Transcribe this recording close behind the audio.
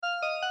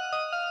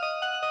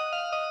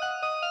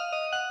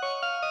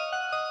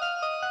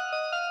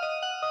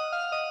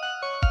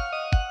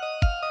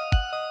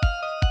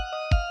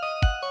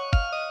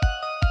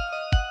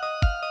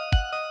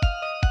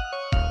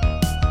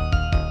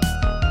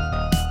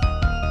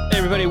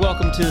everybody.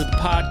 Welcome to the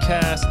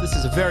podcast. This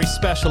is a very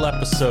special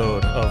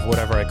episode of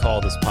whatever I call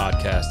this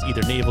podcast,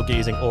 either Navel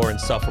Gazing or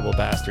Insufferable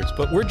Bastards.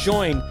 But we're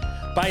joined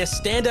by a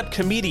stand-up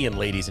comedian,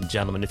 ladies and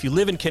gentlemen. If you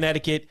live in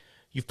Connecticut,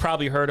 you've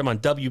probably heard him on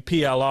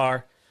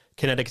WPLR,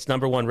 Connecticut's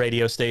 #1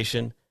 radio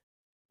station.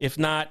 If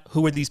not,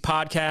 who are these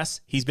podcasts?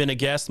 He's been a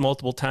guest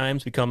multiple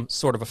times, become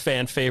sort of a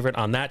fan favorite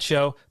on that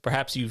show.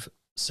 Perhaps you've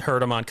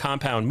heard him on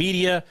Compound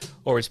Media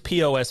or his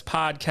POS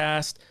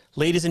podcast.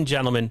 Ladies and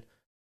gentlemen,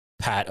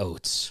 Pat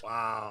Oates.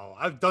 Wow,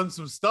 I've done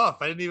some stuff.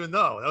 I didn't even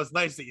know. That was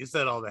nice that you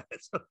said all that.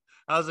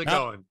 How's it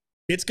going?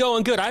 It's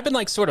going good. I've been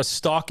like sort of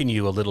stalking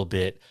you a little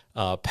bit,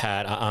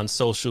 Pat, on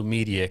social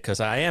media because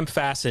I am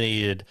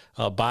fascinated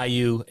by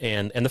you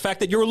and the fact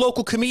that you're a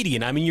local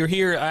comedian. I mean, you're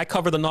here. I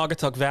cover the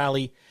Naugatuck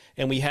Valley,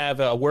 and we have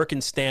a working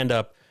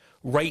stand-up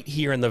right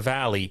here in the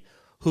Valley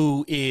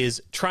who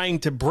is trying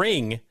to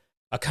bring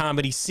a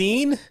comedy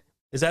scene.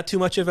 Is that too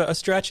much of a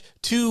stretch?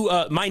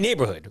 To my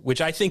neighborhood,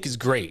 which I think is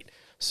great.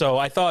 So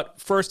I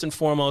thought, first and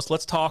foremost,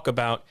 let's talk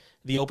about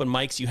the open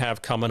mics you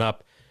have coming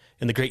up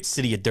in the great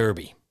city of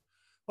Derby.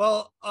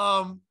 Well,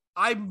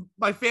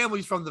 my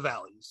family's from the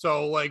Valley.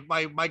 So like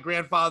my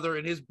grandfather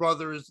and his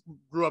brothers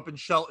grew up in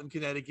Shelton,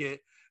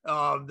 Connecticut.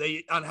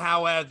 They on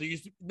Howe Ave.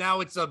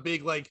 Now it's a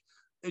big like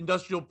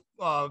industrial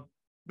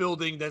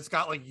building that's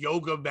got like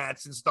yoga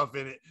mats and stuff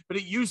in it, but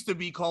it used to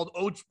be called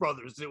Oates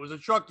Brothers. It was a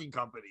trucking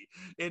company,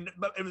 and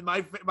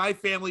my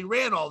family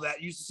ran all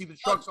that. You used to see the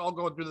trucks all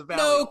going through the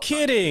valley. No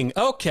kidding.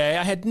 Okay,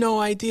 I had no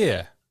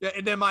idea. Yeah,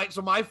 and then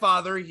my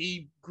father,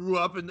 he grew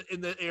up in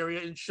the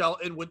area in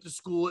Shelton, went to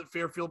school at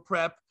Fairfield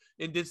Prep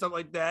and did something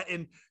like that.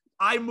 And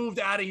I moved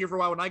out of here for a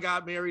while when I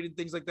got married and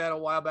things like that a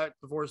while back,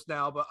 divorced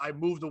now, but I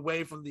moved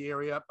away from the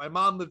area. My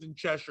mom lived in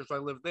Cheshire, so I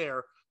lived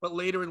there, but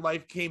later in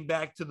life came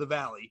back to the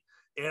Valley.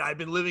 And I've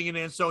been living in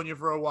Ansonia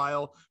for a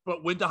while,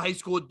 but went to high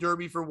school at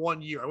Derby for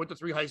 1 year. I went to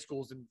 3 high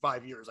schools in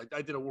 5 years.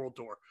 I did a world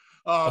tour.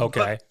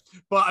 Okay.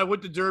 But I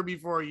went to Derby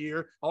for a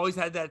year. Always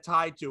had that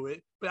tie to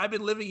it. But I've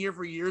been living here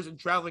for years and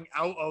traveling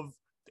out of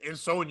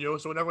Ansonia.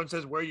 So when everyone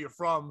says where you're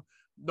from,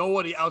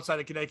 nobody outside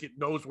of Connecticut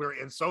knows where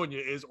Ansonia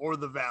is or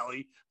the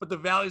Valley. But the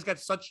Valley's got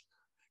such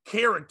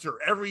character.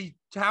 Every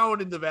town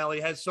in the Valley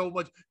has so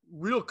much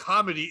real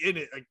comedy in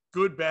it, like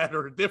good, bad,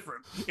 or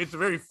different. It's a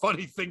very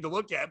funny thing to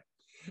look at.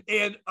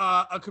 And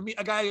a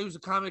guy who's a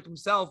comic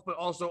himself, but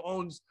also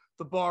owns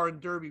the bar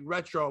in Derby,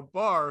 Retro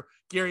Bar,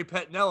 Gary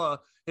Petnella,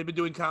 had been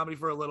doing comedy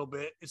for a little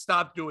bit. It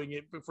stopped doing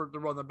it to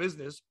run the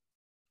business.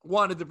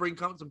 Wanted to bring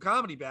some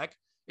comedy back.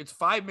 It's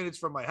 5 minutes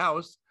from my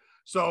house.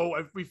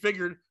 So we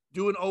figured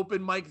do an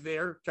open mic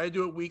there, try to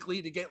do it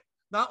weekly to get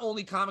not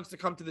only comics to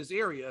come to this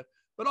area,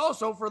 but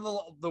also for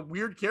the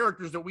weird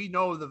characters that we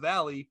know of the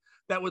Valley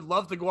that would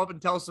love to go up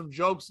and tell some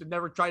jokes and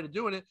never try to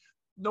doing it.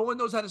 No one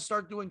knows how to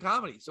start doing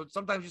comedy. So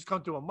sometimes you just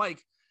come to a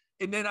mic.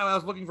 And then I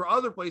was looking for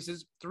other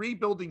places, 3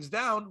 buildings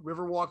down,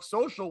 Riverwalk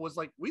Social was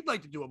like, we'd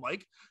like to do a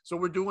mic. So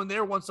we're doing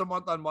there once a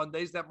month on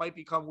Mondays. That might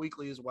become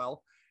weekly as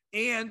well.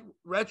 And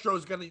Retro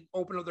is going to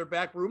open up their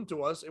back room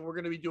to us. And we're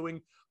going to be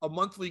doing a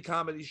monthly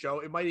comedy show.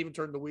 It might even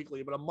turn to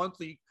weekly, but a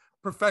monthly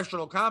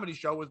professional comedy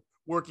show with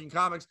working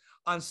comics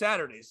on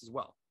Saturdays as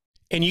well.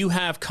 And you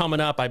have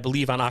coming up, I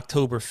believe, on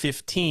October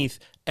 15th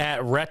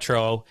at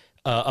Retro,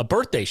 a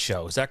birthday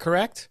show. Is that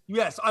correct?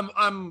 Yes,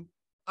 I'm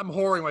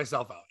whoring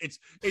myself out.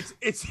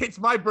 It's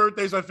my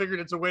birthday, so I figured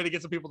it's a way to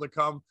get some people to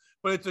come.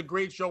 But it's a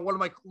great show. One of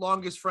my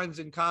longest friends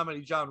in comedy,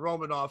 John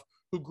Romanoff,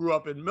 who grew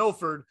up in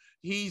Milford,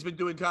 he's been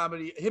doing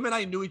comedy. Him and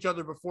I knew each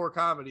other before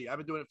comedy. I've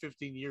been doing it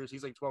 15 years.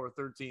 He's like 12 or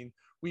 13.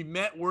 We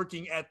met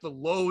working at the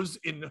Lowe's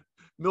in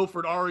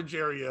Milford Orange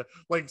area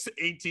like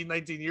 18,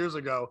 19 years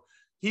ago.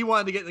 He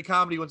wanted to get into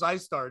comedy once I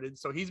started,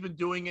 so he's been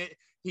doing it.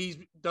 He's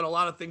done a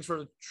lot of things for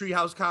the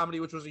Treehouse Comedy,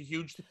 which was a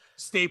huge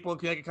staple in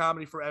Connecticut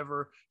comedy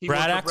forever.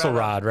 Brad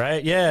Axelrod,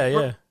 right?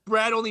 Yeah.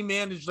 Brad only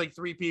managed like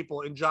 3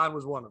 people, and John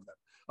was one of them.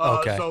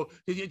 Okay. So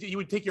he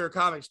would take care of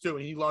comics too,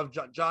 and he loved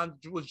John. John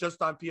was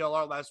just on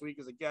PLR last week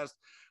as a guest.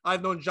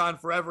 I've known John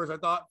forever, so I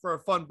thought for a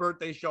fun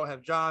birthday show,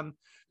 have John.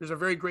 There's a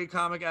very great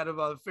comic out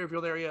of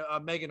Fairfield area,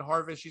 Megan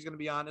Harvest. She's going to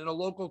be on, and a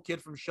local kid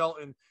from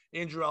Shelton,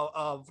 Andrew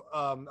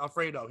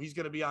Alfredo. He's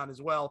going to be on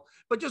as well.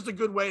 But just a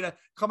good way to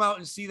come out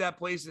and see that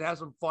place and have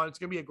some fun. It's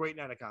going to be a great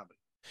night of comedy.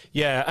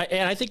 Yeah,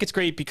 and I think it's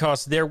great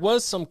because there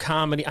was some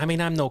comedy. I mean,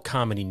 I'm no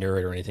comedy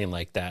nerd or anything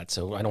like that,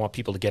 so I don't want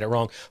people to get it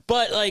wrong.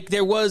 But like,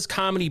 there was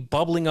comedy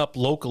bubbling up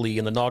locally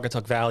in the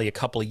Naugatuck Valley a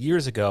couple of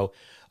years ago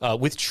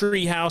with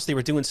Treehouse. They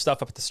were doing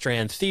stuff up at the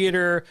Strand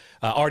Theater.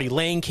 Artie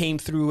Lang came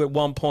through at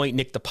one point.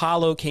 Nick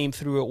DiPaolo came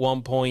through at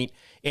one point.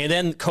 And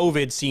then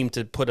COVID seemed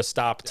to put a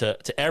stop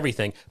to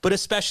everything, but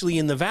especially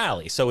in the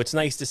Valley. So it's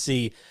nice to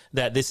see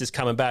that this is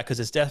coming back because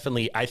it's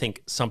definitely, I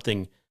think,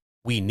 something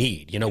we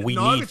need. We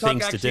need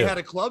things to do. Actually had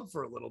a club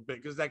for a little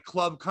bit because that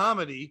club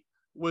comedy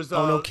was.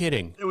 Oh, no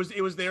kidding! It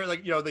was there,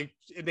 like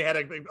they had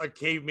a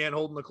caveman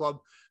holding the club.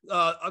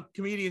 A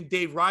comedian,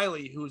 Dave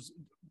Riley, who's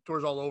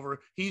tours all over.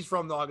 He's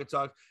from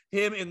Naugatuck.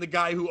 Him and the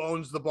guy who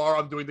owns the bar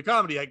I'm doing the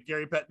comedy at,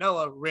 Gary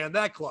Petnella, ran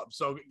that club.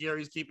 So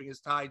Gary's keeping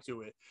his tie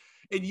to it.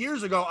 And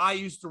years ago, I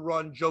used to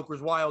run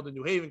Joker's Wild in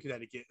New Haven,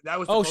 Connecticut. That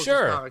was the Oh, closest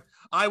sure. comic.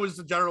 I was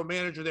the general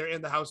manager there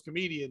and the house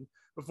comedian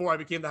before I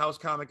became the house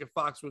comic at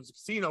Foxwoods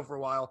Casino for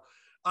a while.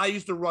 I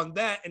used to run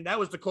that, and that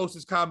was the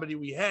closest comedy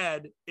we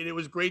had. And it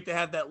was great to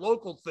have that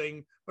local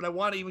thing, but I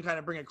want to even kind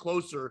of bring it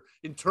closer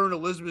and turn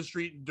Elizabeth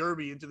Street and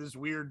Derby into this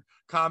weird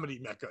comedy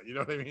mecca. You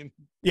know what I mean?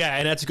 Yeah,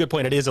 and that's a good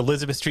point. It is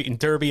Elizabeth Street and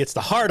Derby. It's the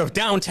heart of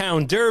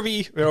downtown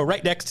Derby,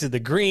 right next to the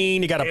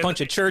green. You got a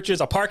bunch of churches,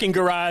 a parking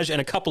garage,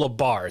 and a couple of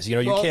bars. You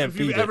can't beat it. If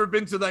you've ever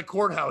been to that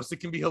courthouse, it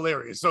can be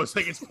hilarious. So it's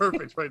like it's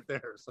perfect right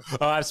there. So.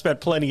 I've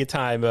spent plenty of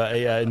time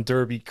in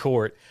Derby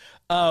Court.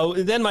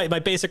 Then my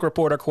basic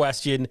reporter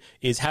question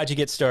is, how'd you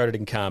get started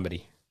in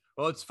comedy?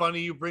 Well, it's funny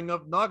you bring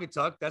up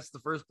Naugatuck. That's the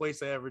first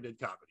place I ever did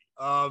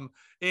comedy.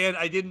 And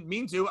I didn't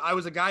mean to. I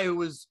was a guy who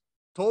was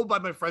told by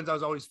my friends I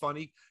was always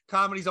funny.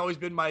 Comedy's always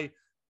been my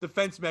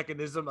defense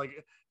mechanism.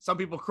 Like some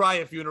people cry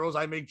at funerals.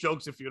 I make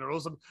jokes at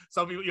funerals.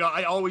 Some people,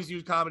 I always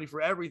use comedy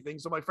for everything.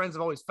 So my friends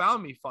have always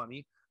found me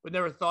funny, but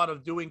never thought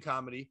of doing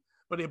comedy.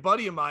 But a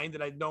buddy of mine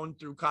that I'd known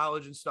through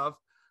college and stuff,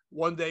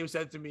 one day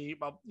said to me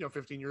about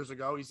 15 years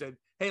ago, he said,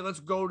 "Hey,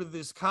 let's go to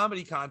this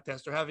comedy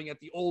contest they're having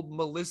at the old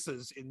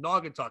Melissa's in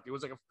Naugatuck." It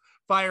was like a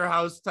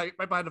firehouse type,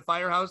 right behind the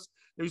firehouse.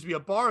 There used to be a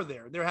bar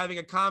there. They're having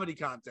a comedy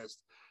contest.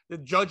 The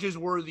judges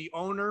were the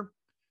owner,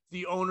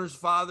 the owner's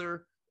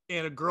father,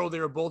 and a girl they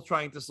were both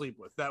trying to sleep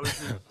with. That was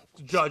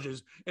the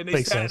judges. And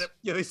they sat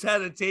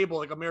at a table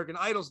like American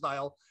Idol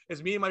style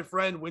as me and my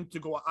friend went to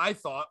go, I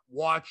thought,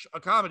 watch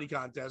a comedy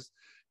contest.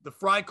 The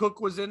fry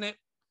cook was in it.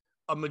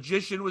 A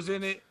magician was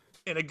in it.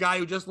 And a guy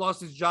who just lost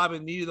his job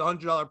and needed a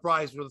 $100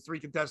 prize for the 3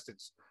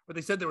 contestants. But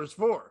they said there was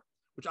 4,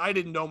 which I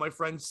didn't know. My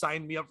friend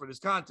signed me up for this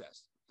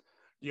contest.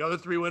 The other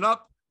 3 went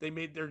up. They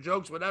made their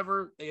jokes,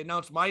 whatever. They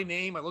announced my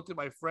name. I looked at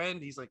my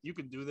friend. He's like, "You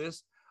can do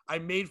this." I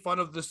made fun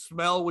of the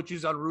smell, which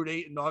is on Route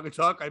 8 in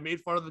Naugatuck. I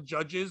made fun of the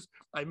judges.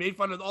 I made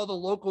fun of all the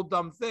local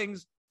dumb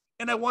things.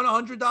 And I won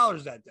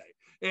 $100 that day.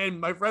 And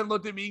my friend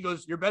looked at me and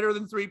goes, "You're better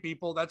than 3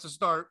 people. That's a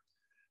start."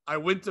 I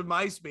went to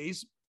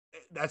MySpace.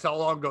 That's how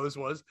long ago this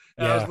was.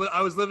 Yeah.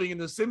 I was living in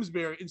the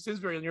Simsbury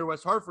near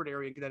West Hartford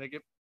area in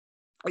Connecticut.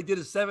 I did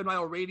a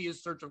 7-mile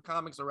radius search of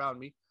comics around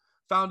me,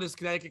 found this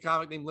Connecticut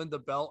comic named Linda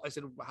Bell. I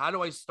said, "How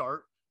do I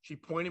start?" She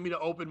pointed me to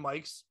open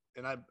mics,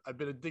 and I've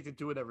been addicted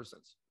to it ever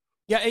since.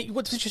 Yeah,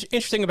 what's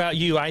interesting about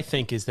you, I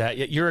think, is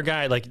that you're a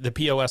guy like the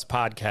POS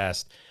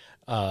podcast,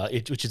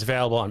 which is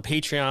available on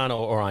Patreon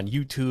or on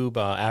YouTube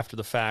after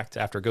the fact,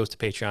 after it goes to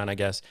Patreon, I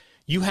guess.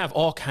 You have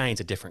all kinds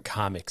of different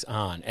comics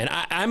on, and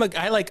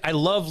I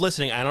love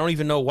listening. I don't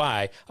even know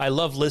why. I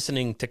love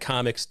listening to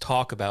comics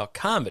talk about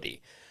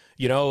comedy.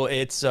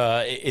 It's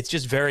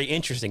just very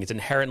interesting. It's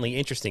inherently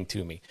interesting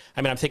to me.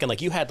 I mean, I'm thinking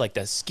like you had like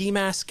the Ski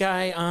Mask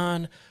guy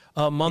on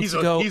months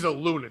ago. He's a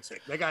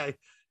lunatic. That guy,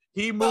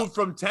 he moved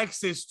from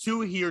Texas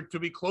to here to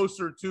be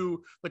closer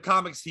to the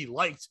comics he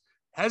liked.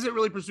 Hasn't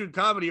really pursued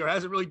comedy or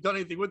hasn't really done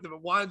anything with it,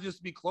 but wanted just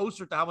to be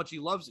closer to how much he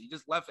loves it. He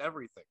just left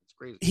everything. It's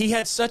crazy.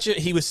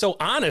 He was so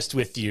honest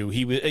with you.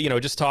 He was,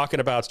 just talking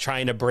about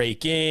trying to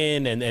break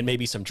in and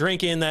maybe some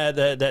drinking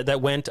that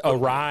went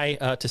awry,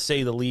 to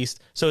say the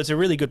least. So it's a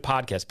really good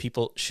podcast.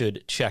 People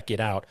should check it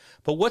out.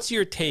 But what's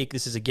your take?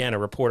 This is, again, a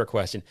reporter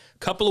question. A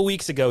couple of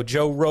weeks ago,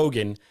 Joe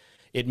Rogan,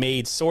 it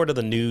made sort of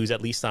the news, at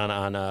least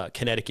on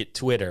Connecticut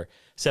Twitter,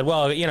 said,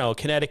 well,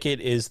 Connecticut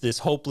is this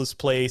hopeless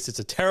place. It's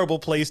a terrible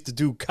place to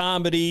do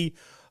comedy.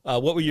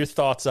 What were your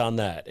thoughts on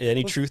that?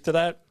 Any truth to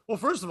that? Well,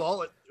 first of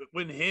all,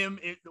 when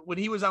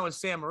he was on with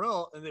Sam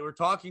Morril and they were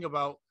talking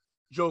about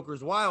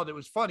Joker's Wild, it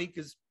was funny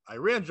because I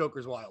ran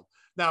Joker's Wild.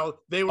 Now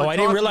they were. I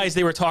didn't realize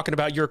they were talking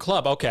about your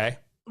club. Okay.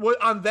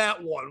 On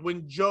that one,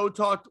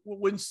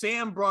 when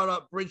Sam brought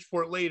up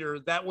Bridgeport later,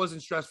 that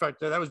wasn't Stress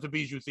Factor. That was the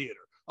Bijou Theater.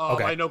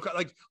 Okay. I know,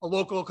 like a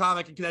local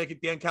comic in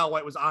Connecticut, Dan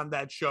Calwhite, was on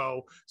that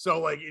show. So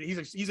like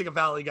he's like a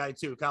Valley guy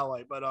too,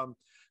 Calwhite. But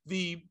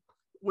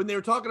when they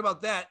were talking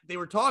about that, they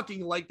were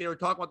talking like they were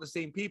talking about the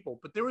same people.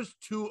 But there was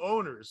 2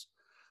 owners.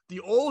 The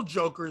old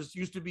Jokers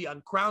used to be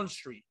on Crown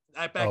Street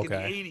back in the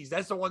 80s.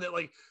 That's the one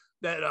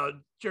that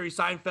Jerry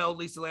Seinfeld,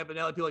 Lisa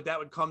Lampanelli, people like that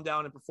would come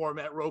down and perform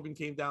at. Rogan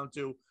came down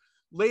to.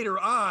 Later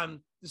on,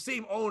 the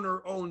same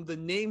owner owned the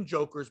name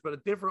Jokers, but a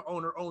different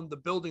owner owned the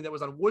building that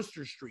was on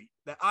Worcester Street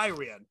that I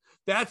ran.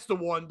 That's the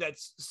one that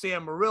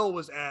Sam Morril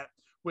was at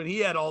when he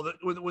had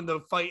when the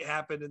fight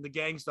happened and the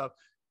gang stuff.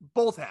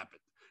 Both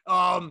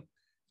happened.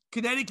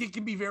 Connecticut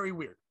can be very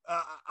weird.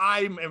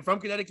 I am from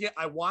Connecticut.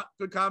 I want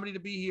good comedy to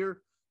be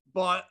here,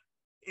 but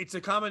it's a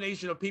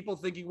combination of people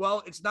thinking,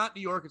 well, it's not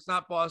New York, it's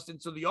not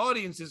Boston. So the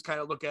audiences kind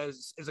of look at it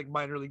as like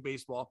minor league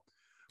baseball,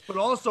 but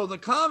also the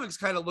comics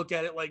kind of look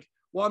at it like,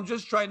 well, I'm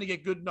just trying to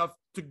get good enough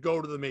to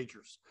go to the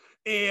majors.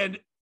 And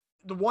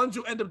the ones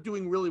who end up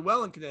doing really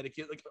well in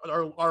Connecticut, like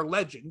our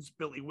legends,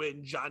 Billy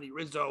Wynn, Johnny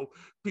Rizzo,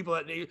 people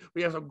that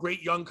we have some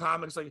great young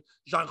comics like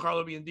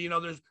Giancarlo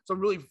Biondino. There's some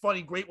really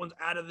funny, great ones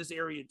out of this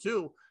area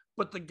too.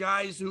 But the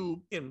guys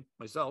who, and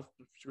myself,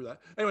 screw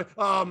that. Anyway,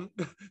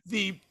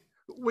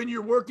 when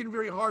you're working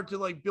very hard to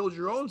like build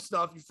your own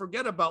stuff, you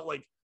forget about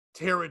like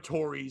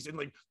territories and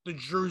like the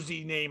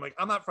Jersey name. Like,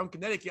 I'm not from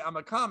Connecticut, I'm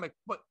a comic,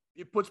 but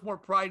it puts more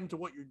pride into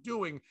what you're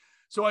doing.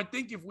 So I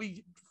think if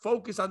we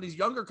focus on these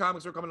younger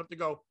comics who are coming up to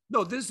go,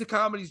 no, this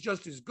comedy is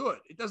just as good.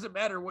 It doesn't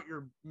matter what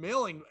your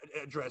mailing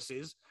address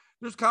is.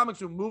 There's comics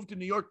who moved to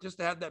New York just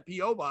to have that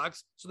P.O.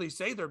 box. So they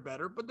say they're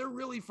better, but they're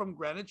really from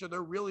Greenwich, or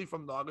they're really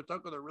from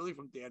Naugatuck, or they're really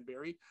from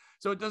Danbury.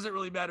 So it doesn't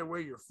really matter where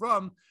you're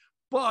from.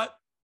 But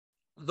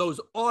those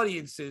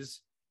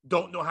audiences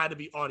don't know how to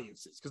be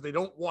audiences because they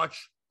don't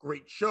watch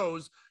great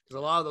shows, because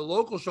a lot of the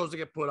local shows that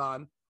get put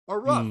on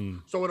are rough.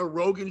 So when a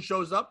Rogan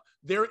shows up,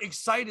 they're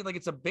excited like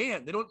it's a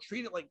band. They don't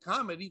treat it like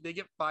comedy. They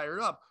get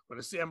fired up. When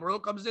a Sam Morril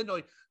comes in, they're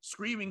like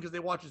screaming because they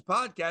watch his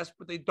podcast,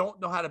 but they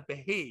don't know how to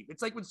behave.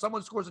 It's like when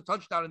someone scores a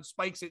touchdown and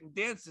spikes it and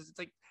dances. It's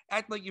like,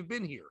 act like you've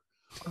been here.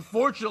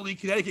 Unfortunately,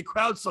 Connecticut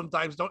crowds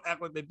sometimes don't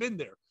act like they've been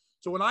there.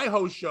 So when I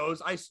host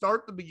shows, I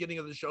start the beginning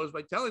of the shows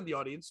by telling the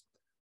audience,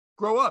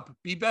 grow up,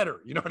 be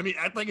better. You know what I mean?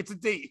 Act like it's a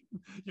date.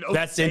 You know,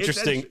 that's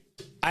interesting.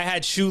 I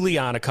had Shuli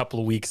on a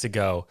couple of weeks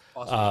ago.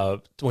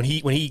 Awesome. When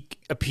he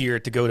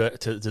appeared to go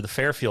to the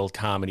Fairfield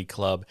Comedy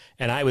Club,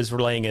 and I was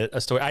relaying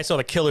a story. I saw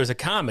the Killers of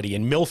Comedy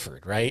in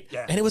Milford, right?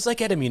 Yeah. And it was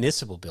like at a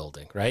municipal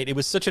building, right? It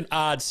was such an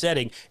odd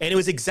setting, and it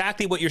was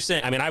exactly what you're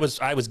saying. I mean, I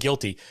was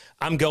guilty.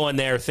 I'm going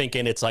there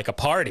thinking it's like a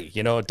party,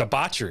 you know,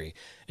 debauchery.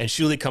 And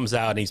Shuli comes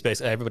out and he's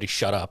basically, everybody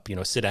shut up, you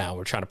know, sit down.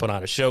 We're trying to put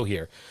on a show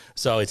here.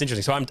 So it's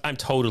interesting. So I'm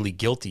totally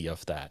guilty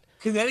of that.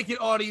 Connecticut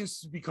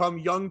audiences become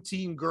young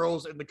teen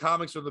girls in the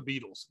comics or the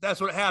Beatles.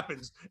 That's what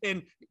happens.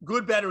 And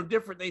good, bad, or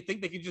different, they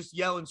think they can just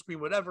yell and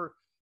scream, whatever.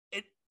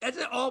 That's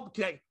all.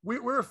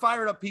 We're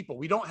fired up people.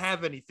 We don't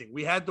have anything.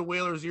 We had the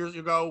Whalers years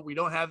ago. We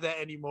don't have that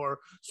anymore.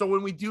 So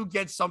when we do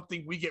get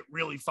something, we get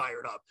really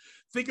fired up.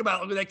 Think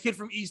about it. That kid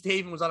from East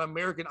Haven was on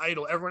American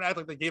Idol. Everyone acted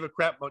like they gave a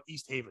crap about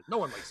East Haven. No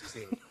one likes East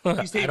Haven.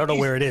 I don't know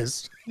where it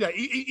is. Yeah,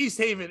 East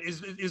Haven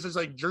is just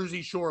like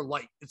Jersey Shore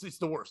light. It's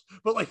the worst.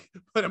 But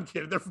I'm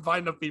kidding. They're fine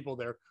enough people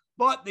there.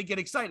 But they get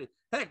excited.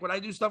 Heck, when I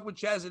do stuff with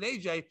Chaz and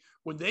AJ,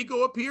 when they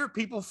go up here,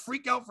 people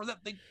freak out for them.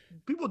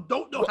 People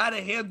don't know how to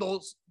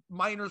handle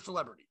minor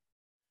celebrity.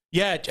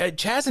 Yeah,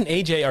 Chaz and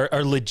AJ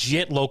are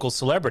legit local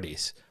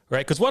celebrities,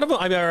 right? Because one of them,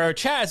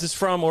 Chaz is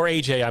from, or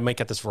AJ, I might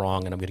get this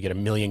wrong, and I'm going to get a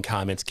million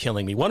comments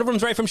killing me. One of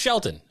them's right from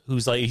Shelton,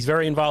 who's like, he's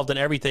very involved in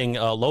everything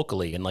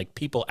locally, and like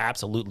people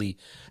absolutely.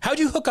 How'd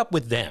you hook up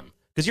with them?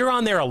 Because you're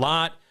on there a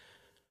lot.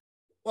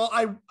 Well,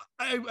 I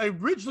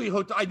originally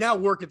hooked. I now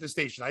work at the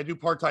station. I do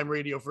part-time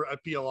radio for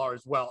PLR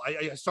as well.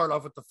 I started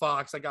off with the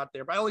Fox. I got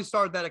there, but I only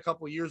started that a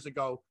couple of years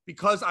ago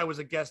because I was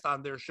a guest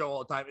on their show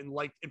all the time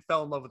and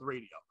fell in love with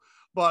radio.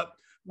 But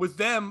with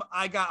them,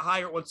 I got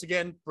hired once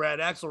again. Brad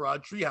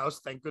Axelrod, Treehouse.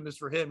 Thank goodness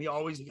for him. He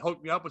always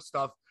hooked me up with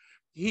stuff.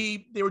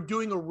 They were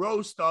doing a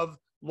roast of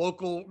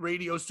local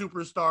radio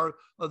superstar,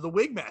 the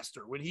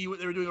Wigmaster.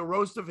 They were doing a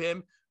roast of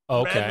him.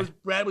 Okay.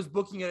 Brad was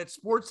booking it at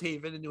Sports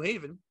Haven in New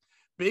Haven.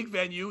 Big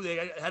venue.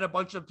 They had a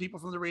bunch of people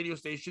from the radio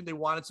station. They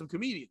wanted some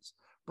comedians.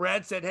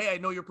 Brad said, hey, I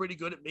know you're pretty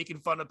good at making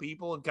fun of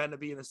people and kind of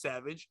being a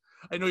savage.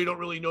 I know you don't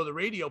really know the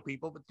radio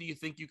people, but do you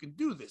think you can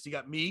do this? He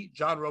got me,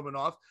 John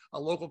Romanoff, a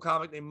local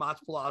comic named Mats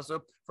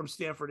Palazzo from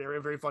Stanford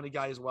area, very funny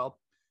guy as well.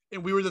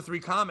 And we were the three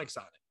comics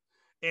on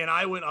it. And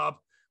I went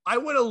up. I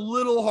went a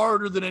little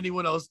harder than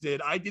anyone else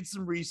did. I did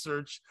some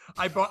research.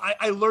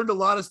 I learned a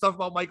lot of stuff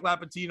about Mike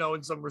Lapatino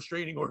and some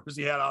restraining orders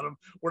he had on him.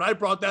 When I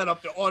brought that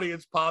up, the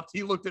audience popped.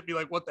 He looked at me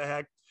like, what the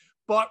heck?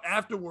 But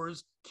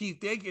afterwards,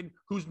 Keith Dakin,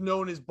 who's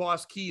known as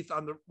Boss Keith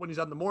when he's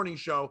on the morning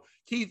show,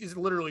 Keith is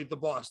literally the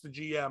boss, the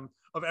GM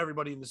of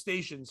everybody in the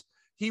stations.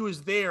 He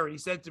was there and he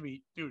said to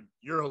me, dude,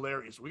 you're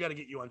hilarious. We got to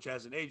get you on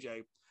Chaz and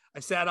AJ. I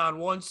sat on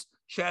once.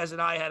 Chaz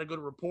and I had a good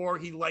rapport.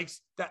 He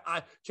likes that.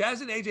 Chaz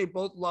and AJ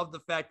both love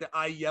the fact that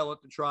I yell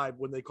at the tribe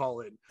when they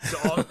call in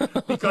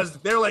because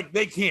they're like,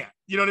 they can't,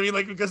 you know what I mean?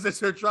 Like, because it's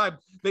their tribe.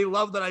 They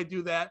love that I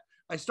do that.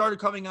 I started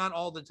coming on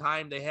all the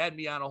time. They had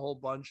me on a whole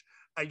bunch.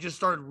 I just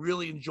started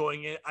really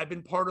enjoying it. I've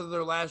been part of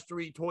their last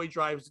 3 toy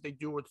drives that they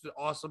do. It's an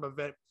awesome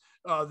event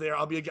there.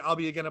 I'll be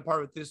again a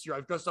part of it this year.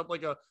 I've dressed up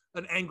like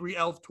an angry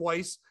elf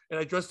twice, and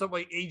I dressed up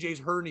like AJ's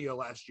hernia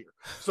last year.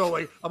 So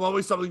like I'm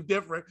always something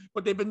different,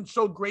 but they've been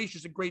so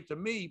gracious and great to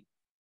me.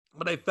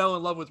 But I fell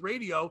in love with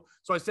radio.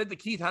 So I said to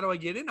Keith, how do I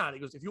get in on it? He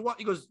goes, if you want,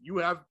 he goes, you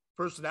have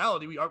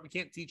personality. We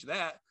can't teach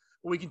that.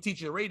 But we can teach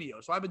you the radio.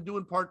 So I've been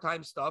doing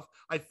part-time stuff.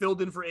 I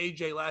filled in for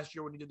AJ last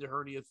year when he did the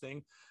hernia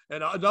thing.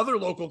 And another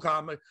local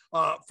comic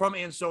from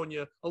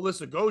Ansonia,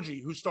 Alyssa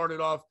Goji, who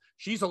started off,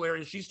 she's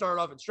hilarious. She started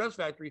off at Stress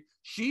Factory.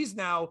 She's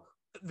now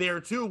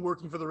there too,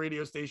 working for the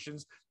radio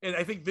stations. And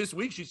I think this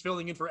week she's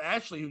filling in for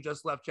Ashley, who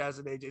just left Chaz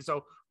and AJ.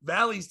 So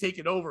Valley's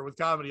taken over with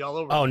comedy all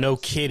over. Oh, no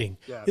kidding.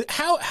 Yeah.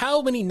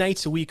 How many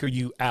nights a week are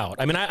you out?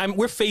 I mean,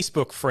 we're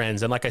Facebook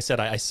friends, and like I said,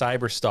 I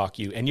cyber stalk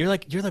you, and you're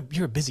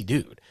a busy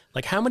dude.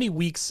 Like, how many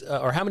weeks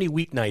or how many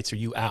weeknights are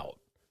you out?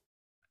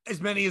 As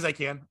many as I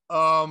can.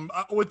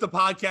 With the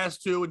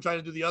podcast too, and trying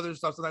to do the other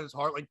stuff, sometimes it's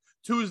hard. Like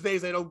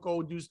Tuesdays, I don't go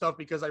and do stuff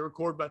because I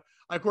record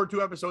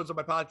 2 episodes of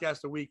my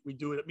podcast a week. We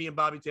do it. Me and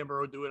Bobby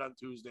Tamburo do it on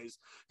Tuesdays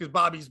because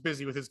Bobby's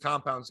busy with his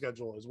compound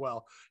schedule as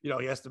well. You know,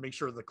 he has to make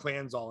sure the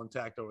clan's all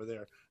intact over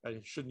there. I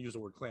shouldn't use the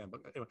word clan, but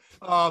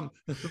anyway.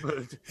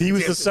 He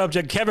was the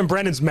subject. Kevin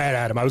Brennan's mad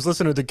at him. I was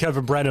listening to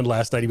Kevin Brennan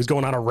last night. He was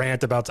going on a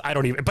rant about,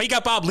 but he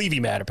got Bob Levy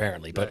mad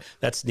apparently, but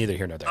that's neither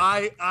here nor there.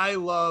 I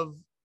love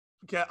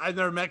I've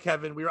never met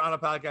Kevin. We were on a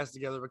podcast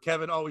together, but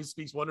Kevin always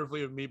speaks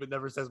wonderfully of me, but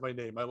never says my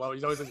name. I love it.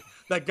 He always says,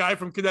 that guy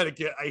from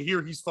Connecticut. I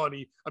hear he's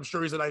funny. I'm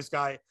sure he's a nice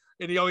guy.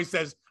 And he always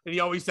says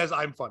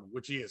I'm funny,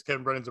 which he is.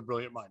 Kevin Brennan's a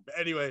brilliant mind. But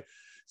anyway,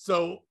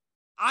 so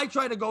I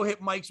try to go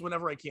hit mics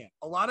whenever I can.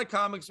 A lot of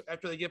comics,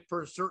 after they get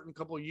for a certain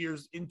couple of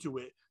years into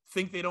it,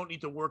 think they don't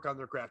need to work on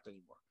their craft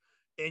anymore.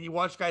 And you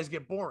watch guys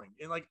get boring.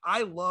 And like,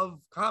 I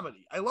love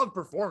comedy. I love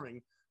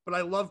performing, but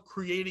I love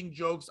creating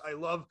jokes. I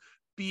love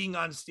being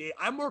on stage.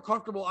 I'm more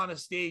comfortable on a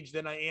stage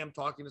than I am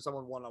talking to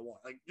someone one-on-one.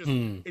 Like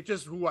it's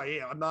just who I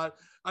am.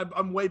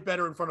 I'm way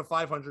better in front of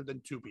 500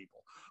 than 2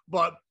 people,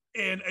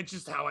 and it's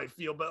just how I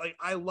feel. But like,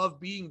 I love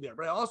being there,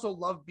 but I also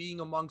love being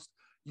amongst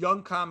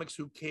young comics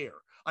who care.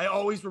 I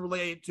always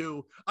relate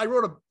to, I'm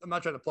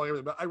not trying to plug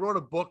everything, but I wrote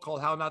a book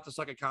called How Not to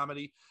Suck at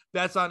Comedy.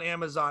 That's on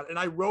Amazon. And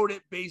I wrote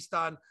it based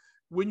on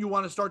when you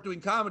want to start doing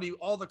comedy,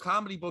 all the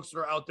comedy books that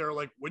are out there,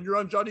 like when you're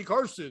on Johnny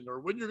Carson or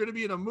when you're going to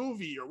be in a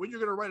movie or when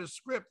you're going to write a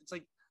script. It's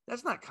like,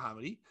 that's not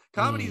comedy.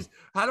 Comedy is,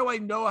 how do I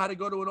know how to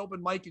go to an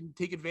open mic and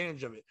take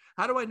advantage of it?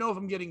 How do I know if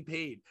I'm getting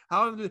paid?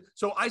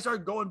 So I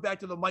started going back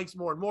to the mics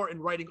more and more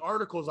and writing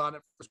articles on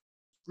it for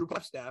group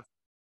of staff.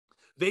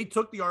 They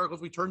took the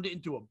articles, we turned it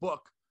into a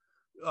book.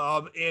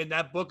 And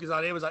that book is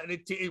on Amazon, and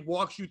it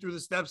walks you through the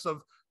steps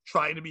of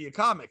trying to be a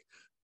comic.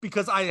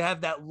 Because I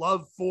have that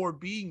love for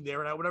being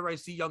there. And whenever I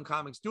see young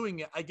comics doing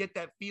it, I get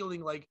that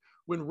feeling like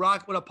when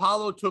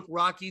Apollo took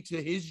Rocky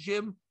to his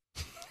gym,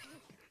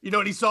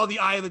 and he saw the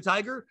eye of the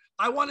tiger.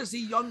 I want to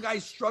see young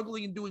guys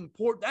struggling and doing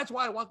poor. That's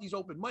why I want these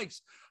open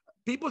mics.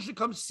 People should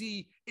come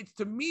see. It's,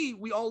 to me,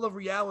 we all love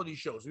reality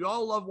shows. We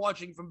all love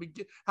watching from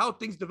how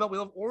things develop. We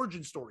love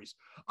origin stories.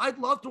 I'd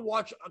love to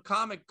watch a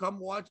comic come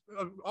watch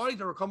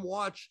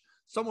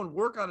someone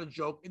work on a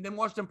joke and then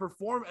watch them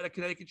perform at a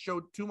Connecticut show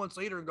 2 months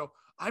later and go,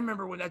 I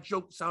remember when that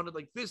joke sounded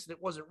like this and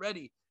it wasn't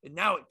ready and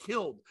now it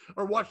killed.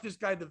 Or watch this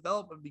guy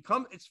develop and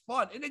become, it's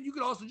fun. And then you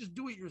can also just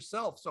do it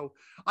yourself. So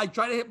I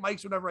try to hit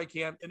mics whenever I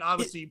can, and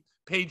obviously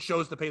paid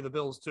shows to pay the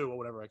bills too, or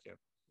whatever I can.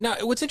 Now,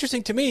 what's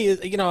interesting to me is,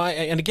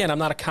 and again, I'm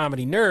not a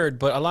comedy nerd,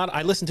 but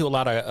I listen to a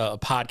lot of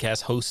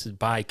podcasts hosted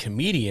by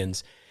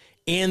comedians.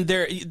 And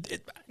they're,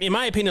 in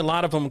my opinion, a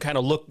lot of them kind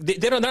of look,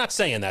 they're not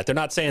saying that. They're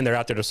not saying they're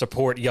out there to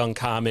support young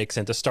comics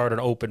and to start an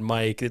open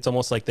mic. It's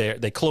almost like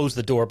they close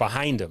the door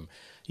behind them.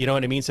 You know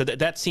what I mean? So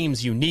that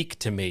seems unique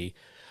to me.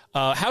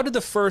 How did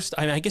the first,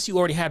 I guess you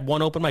already had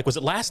one open mic. Was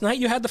it last night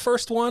you had the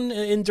first one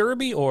in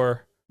Derby,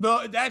 or?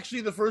 No,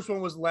 actually, the first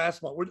one was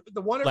last month.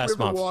 The one at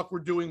Riverwalk, we're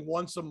doing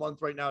once a month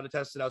right now to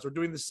test it out. So we're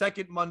doing the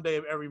second Monday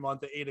of every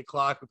month at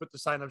 8:00. We put the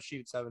sign-up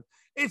sheet at 7.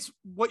 It's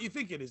what you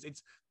think it is.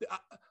 It's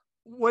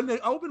when the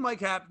open mic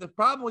happens, the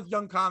problem with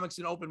young comics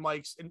and open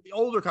mics and the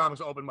older comics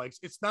and open mics,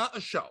 it's not a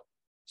show.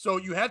 So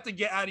you have to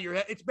get out of your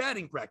head. It's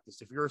batting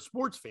practice. If you're a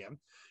sports fan,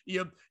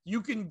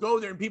 you can go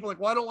there and people are like,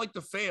 well, I don't like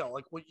to fail.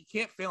 Like, well, you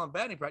can't fail in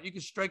batting practice. You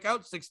can strike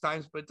out 6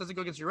 times, but it doesn't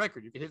go against your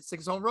record. You can hit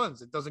 6 home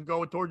runs. It doesn't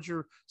go towards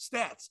your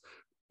stats.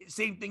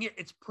 Same thing here.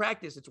 It's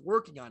practice. It's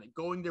working on it,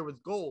 going there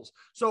with goals.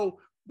 So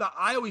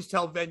I always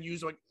tell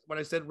venues, like when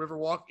I said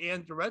Riverwalk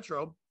and the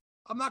Retro,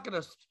 we're not going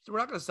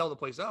to sell the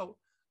place out.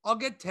 I'll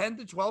get 10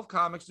 to 12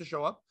 comics to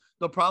show up.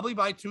 They'll probably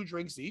buy 2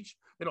 drinks each.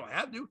 They don't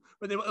have to,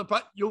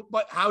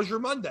 but how's your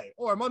Monday?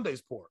 Oh, our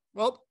Monday's poor.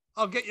 Well,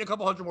 I'll get you a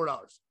couple $100 more.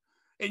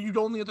 And you'd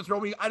only have to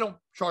throw me. I don't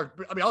charge.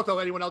 I'll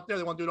tell anyone out there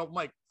they want to do an open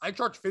mic. I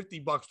charge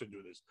 $50 to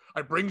do this.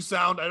 I bring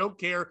sound. I don't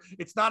care.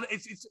 It's not,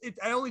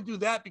 I only do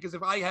that because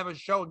if I have a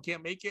show and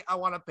can't make it, I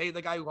want to pay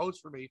the guy who hosts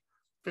for me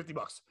 $50.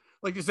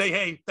 Like to say,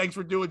 hey, thanks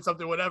for doing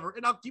something, whatever.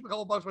 And I'll keep a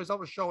couple bucks myself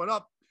for showing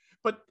up.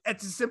 But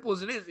it's as simple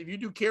as it is. If you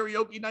do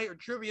karaoke night or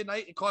trivia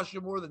night, it costs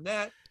you more than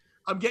that.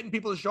 I'm getting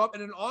people to show up.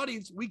 And in an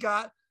audience, we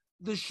got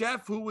the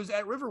chef who was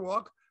at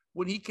Riverwalk.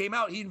 When he came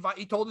out, he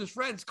told his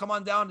friends, come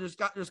on down.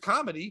 There's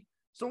comedy.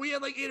 So we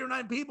had like 8 or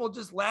 9 people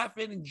just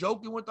laughing and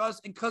joking with us.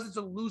 And because it's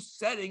a loose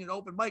setting, an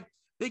open mic,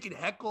 they can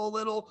heckle a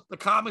little. The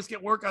comics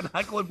get work on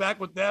heckling back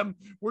with them.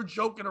 We're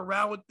joking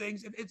around with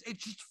things. And it's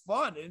just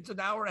fun. And it's an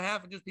hour and a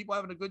half of just people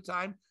having a good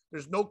time.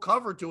 There's no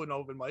cover to an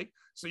open mic.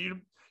 So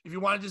if you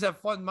want to just have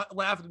fun,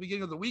 laugh at the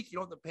beginning of the week, you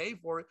don't have to pay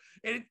for it.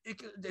 And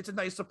it's a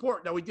nice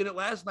support. Now, we did it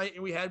last night,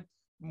 and we had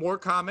more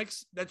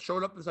comics that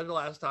showed up instead of the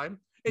last time.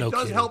 It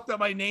does help that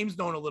my name's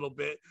known a little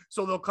bit,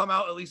 so they'll come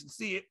out at least and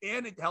see it.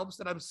 And it helps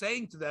that I'm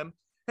saying to them,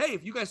 hey,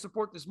 if you guys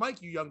support this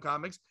mic, you young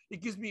comics,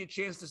 it gives me a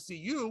chance to see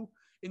you.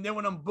 And then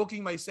when I'm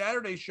booking my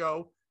Saturday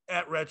show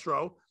at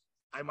Retro,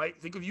 I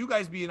might think of you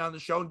guys being on the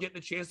show and getting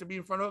a chance to be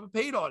in front of a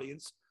paid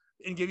audience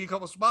and give you a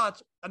couple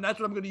spots. And that's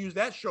what I'm going to use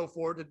that show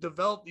for, to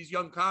develop these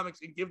young comics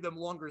and give them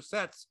longer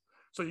sets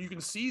So you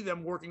can see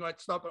them working like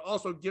stuff, but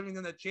also giving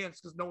them that chance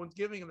because no one's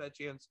giving them that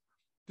chance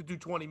to do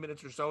 20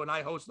 minutes or so. And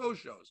I host those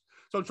shows.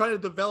 So I'm trying to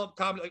develop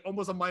comedy, like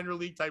almost a minor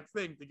league type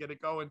thing to get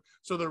it going.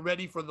 So they're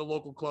ready for the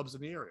local clubs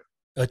in the area.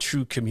 A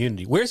true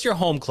community. Where's your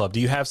home club?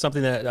 Do you have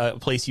something that a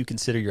place you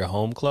consider your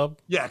home club?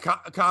 Yeah.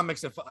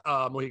 Comics at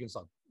Mohegan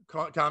Sun,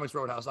 Comics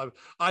Roadhouse.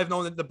 I've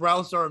known that the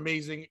Browns are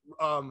amazing.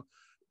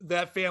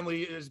 That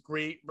family is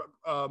great.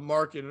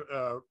 Mark and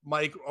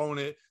Mike own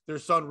it. Their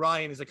son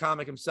Ryan is a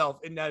comic himself,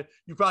 and that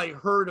you probably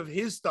heard of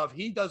his stuff.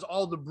 He does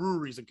all the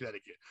breweries in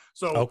Connecticut.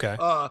 So, okay.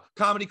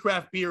 Comedy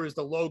Craft Beer is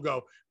the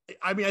logo.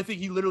 I mean, I think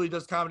he literally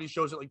does comedy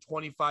shows at like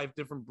 25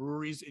 different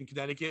breweries in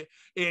Connecticut.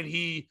 And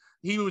he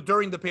was,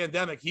 during the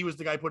pandemic, he was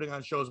the guy putting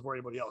on shows before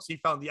anybody else. He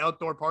found the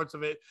outdoor parts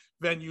of it,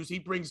 venues.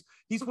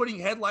 He's putting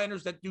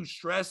headliners that do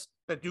Stress,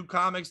 that do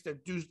comics,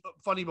 that do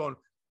Funny Bone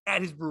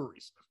at his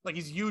breweries. Like,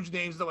 he's huge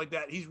names, stuff like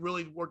that. He's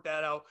really worked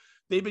that out.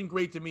 They've been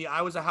great to me.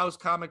 I was a house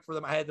comic for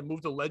them. I had to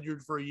move to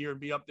Ledyard for a year and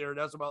be up there.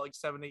 That was about like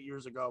 7-8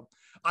 years ago.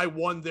 I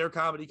won their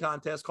comedy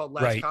contest called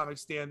Last Comic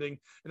Standing,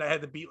 and I had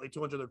to beat like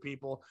 200 other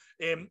people.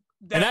 And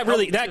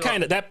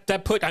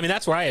that put, I mean,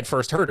 that's where I had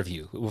first heard of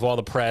you, with all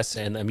the press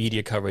and the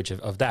media coverage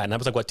of that. And that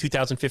was like, what,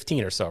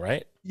 2015 or so,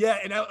 right? Yeah.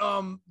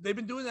 And they've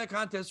been doing that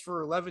contest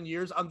for 11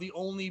 years. I'm the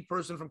only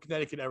person from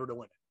Connecticut ever to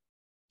win it.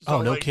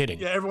 So, no kidding.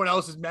 Yeah, everyone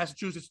else is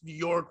Massachusetts, New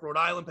York, Rhode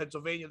Island,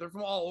 Pennsylvania. They're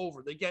from all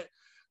over. They get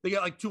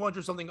like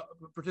 200 something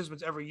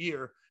participants every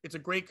year. It's a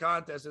great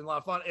contest and a lot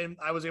of fun. And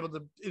I was able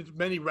to, it's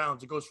many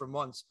rounds. It goes for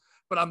months,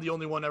 but I'm the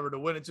only one ever to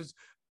win. It's just,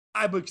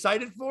 I'm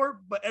excited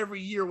for, but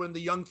every year when the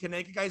young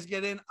Connecticut guys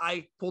get in,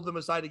 I pull them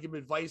aside to give them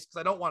advice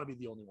because I don't want to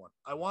be the only one.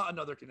 I want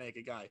another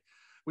Connecticut guy.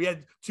 We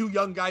had 2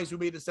 young guys who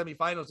made the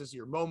semifinals this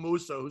year. Mo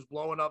Musso, who's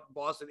blowing up in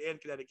Boston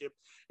and Connecticut,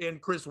 and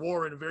Chris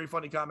Warren, a very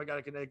funny comic out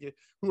of Connecticut,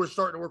 who are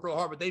starting to work real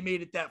hard, but they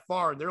made it that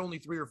far, and they're only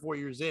 3 or 4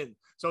 years in.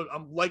 So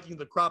I'm liking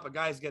the crop of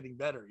guys getting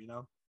better, you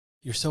know?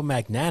 You're so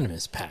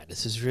magnanimous, Pat.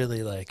 This is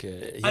really like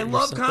I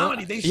love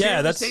comedy. They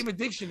share the same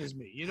addiction as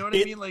me. You know what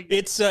I mean? Like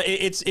it's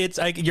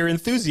like your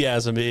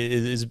enthusiasm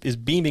is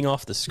beaming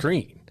off the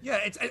screen. Yeah,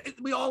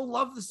 we all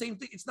love the same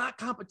thing. It's not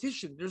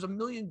competition. There's a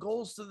million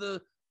goals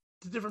to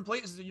different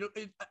places. You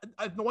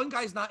know, the one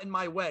guy's not in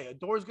my way. A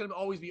door is going to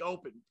always be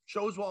open.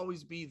 Shows will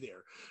always be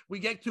there. We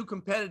get too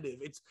competitive.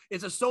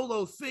 It's a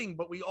solo thing,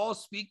 but we all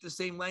speak the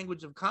same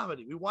language of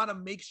comedy. We want to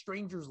make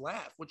strangers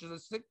laugh, which is a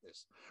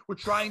sickness. We're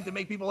trying to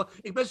make people,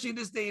 especially in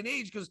this day and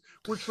age, because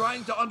we're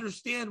trying to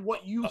understand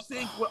what you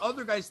think, what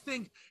other guys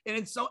think,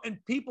 and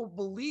people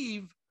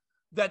believe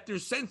that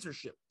there's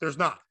censorship. There's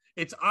not.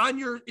 It's on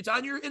your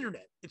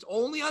internet. It's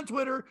only on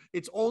Twitter.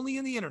 It's only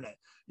in the internet.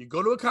 You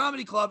go to a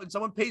comedy club and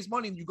someone pays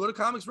money and you go to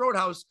Comics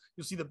Roadhouse,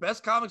 you'll see the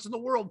best comics in the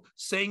world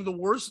saying the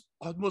worst,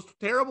 most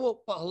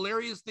terrible, but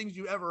hilarious things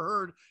you ever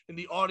heard, and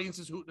the audience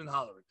is hooting and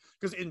hollering.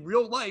 Because in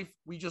real life,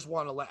 we just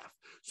want to laugh.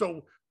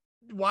 So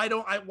why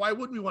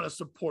wouldn't we want to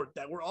support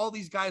that? We're all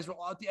these guys,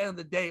 at the end of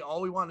the day,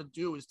 all we want to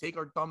do is take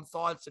our dumb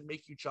thoughts and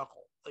make you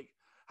chuckle. Like,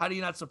 how do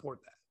you not support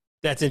that?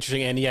 That's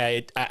interesting. And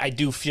yeah, I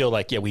do feel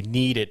like, we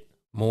need it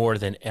more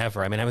than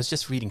ever. I mean, I was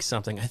just reading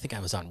something, I think I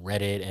was on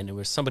Reddit, and it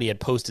was somebody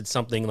had posted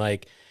something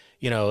like,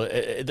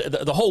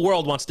 the whole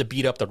world wants to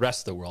beat up the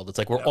rest of the world. It's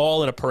like we're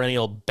all in a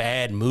perennial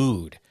bad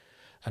mood.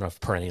 I don't know if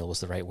perennial was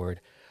the right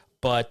word,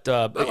 but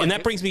and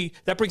that brings me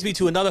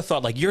to another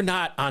thought. Like, you're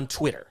not on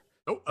Twitter.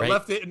 Nope, right? I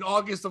left it in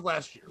August of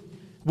last year.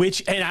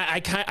 Which, and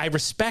I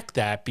respect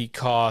that,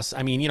 because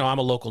I mean, I'm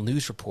a local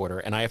news reporter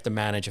and I have to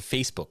manage a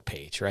Facebook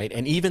page, right?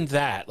 And even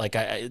that, like,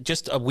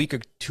 just a week or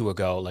two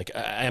ago, like,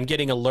 I'm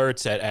getting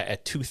alerts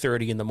at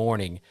 2:30 in the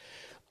morning,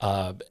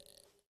 of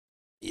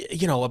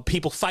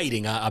people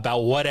fighting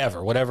about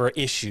whatever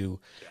issue.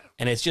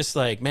 And it's just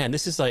like, man,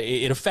 this is like,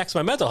 it affects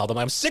my mental health.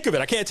 I'm sick of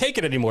it. I can't take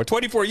it anymore.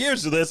 24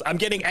 years of this. I'm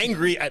getting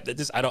angry at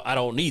this. I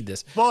don't need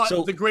this. But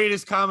the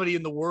greatest comedy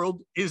in the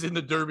world is in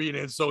the Derby and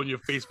Ansonia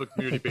Facebook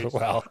community page.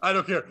 Well, I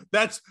don't care.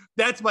 That's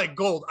my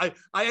gold. I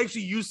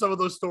actually use some of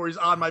those stories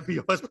on my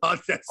POS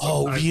podcast.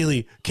 Oh,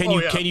 really? Can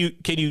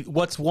you,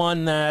 what's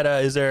one that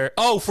is there?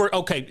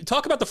 Okay.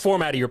 Talk about the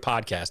format of your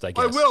podcast, I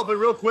guess. I will, but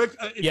real quick.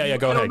 Go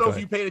ahead. I don't know if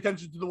you paid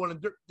attention to the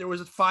one there was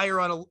a fire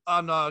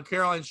on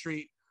Caroline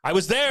Street. I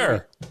was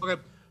there.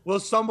 Okay. Well,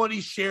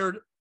 somebody shared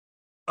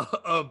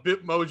a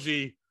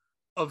Bitmoji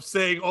of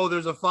saying, "Oh,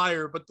 there's a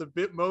fire," but the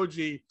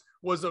Bitmoji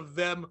was of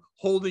them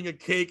holding a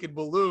cake and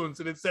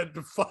balloons, and it said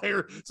 "the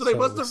fire." So they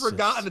must have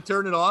forgotten to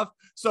turn it off.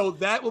 So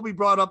that will be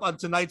brought up on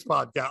tonight's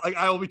podcast. Like,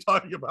 I will be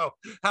talking about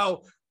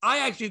how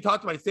I actually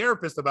talked to my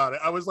therapist about it.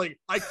 I was like,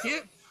 I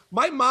can't.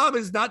 My mom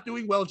is not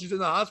doing well. She's in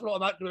the hospital.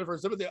 I'm not doing it for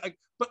sympathy.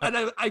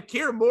 I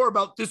care more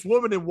about this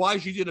woman and why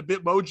she did a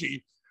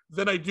Bitmoji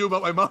than I do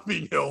about my mom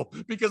being ill,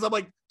 because I'm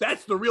like,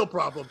 that's the real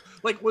problem.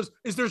 Like,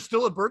 is there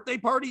still a birthday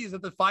party? Is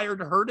it the fire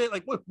to hurt it?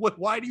 Like,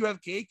 why do you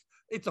have cake?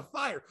 It's a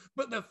fire.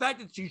 But the fact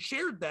that she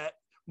shared that,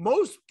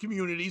 most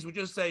communities would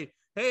just say,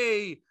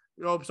 hey,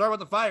 sorry about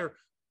the fire.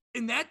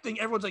 in that thing,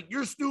 everyone's like,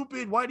 "You're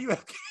stupid. Why do you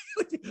have?"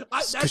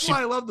 That's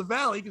why I love the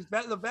Valley, because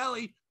the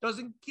Valley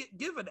doesn't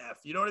give an F.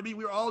 You know what I mean?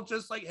 We're all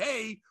just like,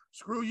 "Hey,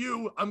 screw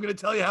you. I'm going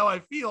to tell you how I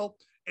feel."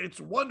 And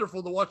it's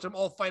wonderful to watch them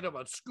all fight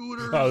about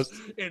scooters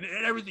and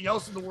everything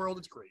else in the world.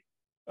 It's great.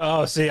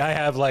 Oh, see, I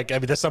have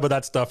there's some of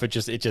that stuff. It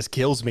just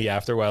kills me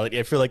after a while.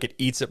 I feel like it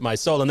eats at my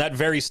soul. And that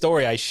very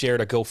story, I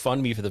shared a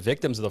GoFundMe for the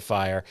victims of the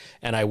fire,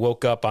 and I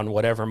woke up on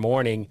whatever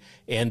morning,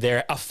 and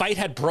a fight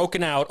had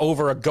broken out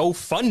over a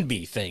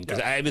GoFundMe thing. Because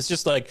I was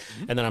just like,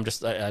 and then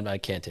I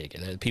can't take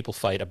it. People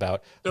fight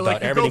about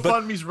everything.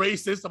 GoFundMe's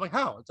racist. I'm like,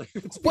 how? It's like,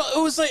 well,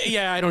 it was like,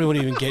 yeah, I don't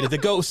even get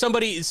it.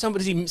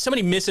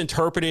 Somebody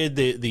misinterpreted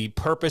the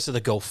purpose of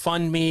the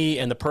GoFundMe,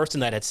 and the person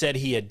that had said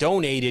he had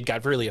donated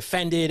got really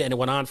offended, and it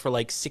went on for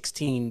like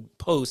 16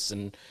 posts,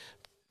 and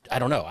I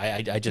don't know.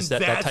 I just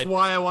that's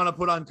why I want to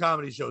put on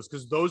comedy shows,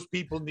 because those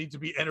people need to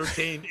be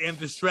entertained and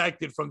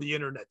distracted from the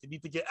internet. They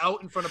need to get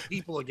out in front of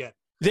people again.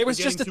 There was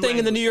just a thing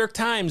in the New York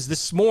Times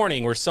this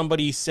morning where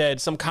somebody said,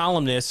 some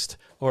columnist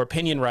or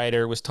opinion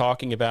writer was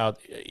talking about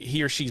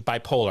he or she's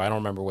bipolar. I don't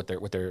remember what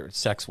their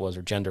sex was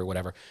or gender or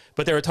whatever,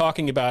 but they were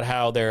talking about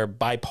how their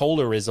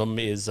bipolarism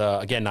is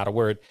again, not a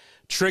word,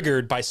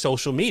 triggered by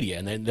social media,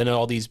 and then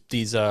all these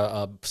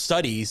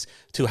studies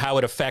to how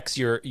it affects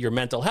your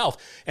mental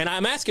health. And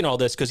I'm asking all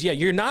this because, yeah,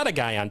 you're not a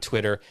guy on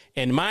Twitter,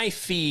 and my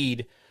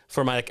feed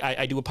for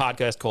I do a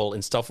podcast called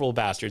Insufferable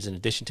Bastards in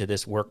addition to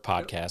this work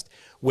podcast,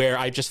 where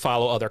I just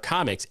follow other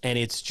comics, and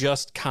it's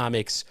just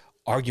comics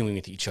arguing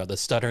with each other,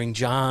 Stuttering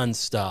John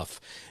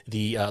stuff,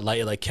 the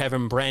like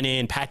Kevin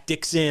Brennan, Pat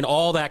Dixon,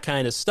 all that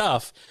kind of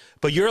stuff.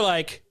 But you're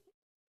like,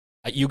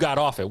 you got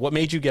off it. What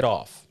made you get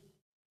off?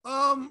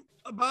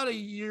 About a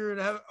year and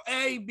a half.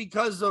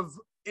 Because of,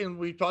 and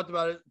we talked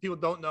about it, people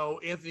don't know,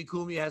 Anthony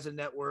Cumia has a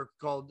network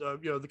called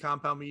the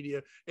Compound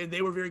Media, and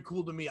they were very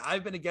cool to me.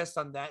 I've been a guest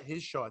on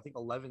his show I think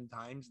 11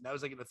 times, and that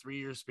was like in a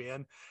 3-year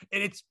span.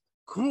 And it's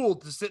cool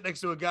to sit next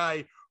to a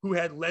guy who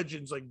had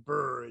legends like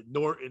Burr and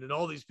Norton and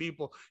all these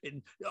people,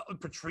 and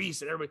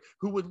Patrice and everybody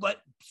who would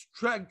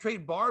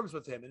trade barbs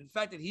with him. And in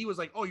fact, that he was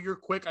like, "Oh, you're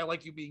quick. I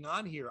like you being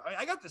on here."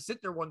 I got to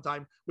sit there one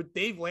time with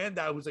Dave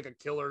Landau, who's like a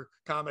killer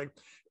comic,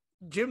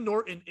 Jim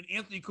Norton and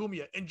Anthony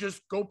Cumia, and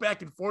just go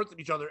back and forth with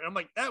each other. And I'm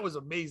like, that was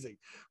amazing.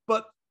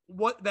 But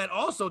what that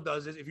also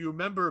does is, if you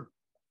remember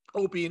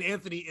Opie and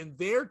Anthony and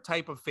their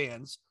type of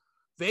fans,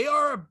 they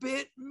are a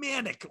bit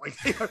manic. Like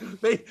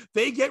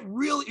they get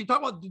really, you talk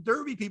about the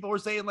Derby people were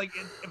saying like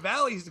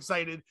Valley's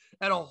excited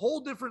at a whole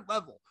different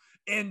level.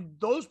 And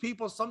those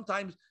people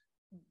sometimes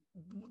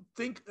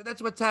think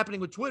that's what's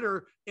happening with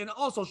Twitter and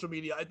all social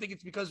media. I think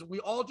it's because we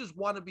all just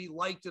want to be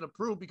liked and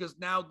approved, because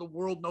now the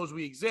world knows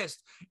we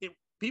exist.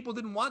 People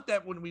didn't want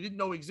that when we didn't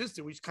know we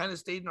existed. We just kind of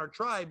stayed in our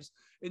tribes.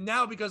 And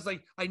now, because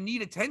like I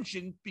need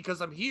attention because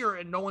I'm here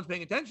and no one's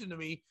paying attention to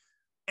me,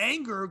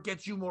 anger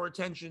gets you more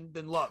attention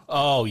than love.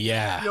 Oh,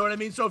 yeah. You know what I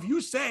mean? So if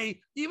you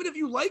say, even if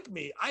you like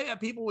me, I have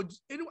people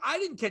I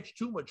didn't catch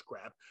too much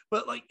crap,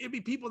 but like it'd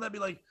be people that'd be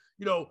like,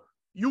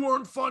 you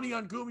weren't funny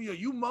on Cumia.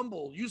 You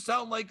mumble. You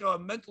sound like a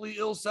mentally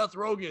ill Seth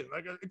Rogen.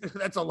 Like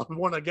that's a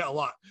one I get a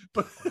lot,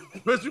 but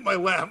especially my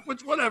laugh,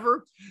 which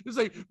whatever. It's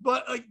like,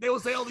 but like they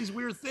will say all these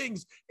weird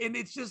things, and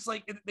it's just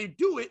like they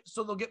do it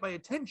so they'll get my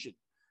attention.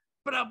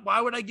 But why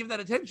would I give that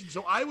attention?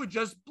 So I would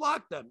just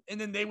block them, and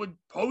then they would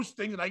post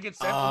things, and I get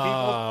sent from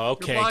people. Oh,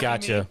 okay,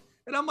 gotcha. Me.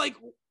 And I'm like,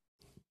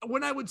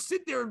 when I would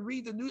sit there and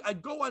read the news,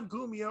 I'd go on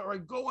Cumia or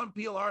I'd go on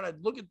PLR and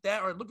I'd look at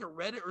that, or I'd look at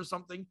Reddit or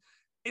something,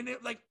 and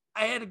it like.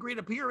 I had a great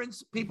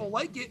appearance. People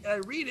like it. And I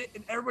read it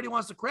and everybody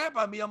wants to crap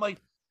on me. I'm like,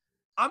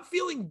 I'm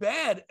feeling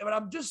bad, but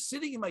I'm just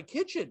sitting in my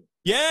kitchen.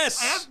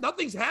 Yes.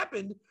 Nothing's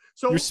happened.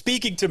 So you're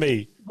speaking to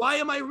me. Why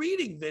am I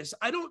reading this?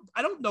 I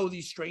don't know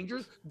these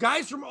strangers.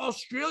 Guys from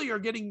Australia are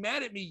getting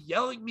mad at me,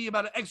 yelling at me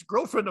about an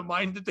ex-girlfriend of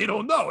mine that they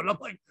don't know. And I'm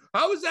like,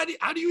 how is that?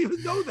 How do you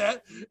even know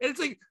that? And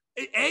it's like,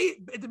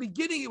 at the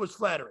beginning, it was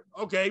flattering.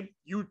 Okay.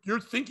 You're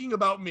thinking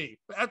about me.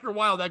 But after a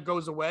while, that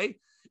goes away.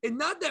 And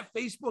not that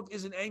Facebook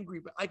isn't angry,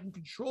 but I can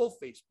control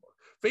Facebook.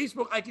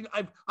 Facebook,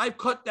 I've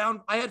cut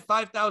down. I had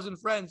 5,000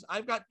 friends.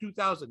 I've got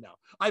 2,000 now.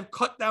 I've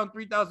cut down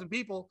 3,000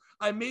 people.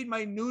 I made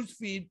my news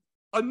feed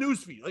a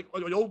news feed, like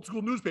an old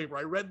school newspaper.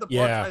 I read the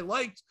parts I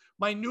liked.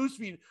 My news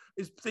feed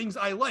is things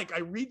I like. I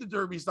read the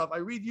Derby stuff. I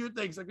read your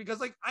things because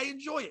like I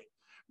enjoy it.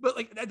 But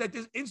like that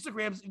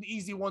Instagram's an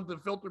easy one to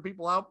filter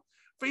people out.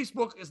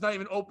 Facebook is not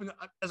even open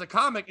as a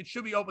comic. It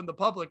should be open to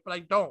public, but I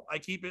don't. I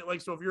keep it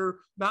like, so if you're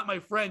not my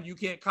friend, you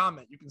can't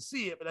comment. You can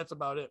see it, but that's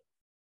about it.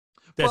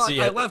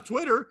 I left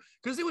Twitter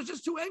because it was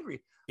just too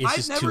angry.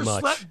 I've never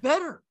slept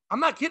better. I'm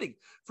not kidding.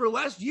 For the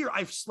last year,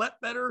 I've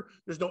slept better.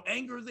 There's no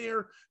anger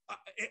there.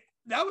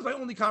 That was my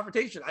only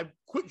confrontation. I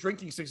quit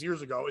drinking 6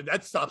 years ago, and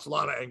that stops a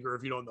lot of anger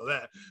if you don't know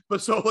that.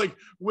 But so like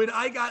when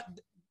I got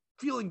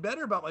feeling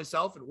better about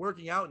myself and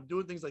working out and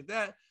doing things like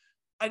that,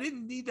 I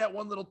didn't need that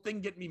one little thing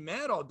getting me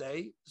mad all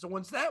day. So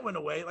once that went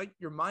away, like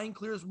your mind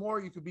clears more,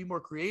 you could be more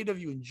creative.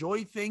 You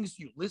enjoy things.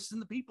 You listen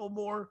to people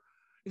more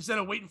instead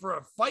of waiting for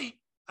a fight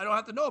I don't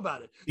have to know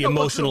about it. The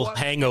emotional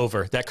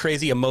hangover, that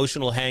crazy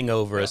emotional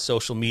hangover of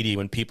social media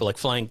when people like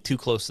flying too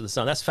close to the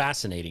sun. That's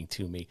fascinating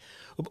to me.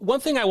 One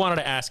thing I wanted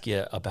to ask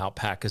you about,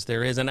 Pat, because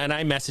there is, and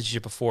I messaged you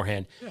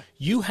beforehand,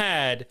 you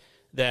had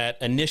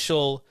that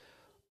initial,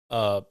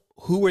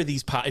 who are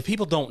these, if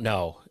people don't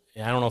know,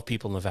 I don't know if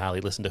people in the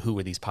Valley listen to Who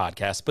Are These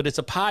Podcasts, but it's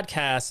a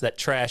podcast that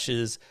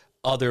trashes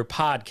other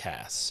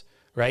podcasts,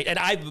 right?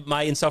 And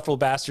my Insufferable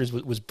Bastards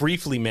was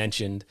briefly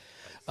mentioned,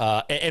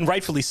 and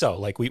rightfully so.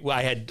 Like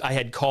I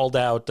had called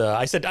out,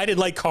 I said I didn't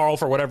like Carl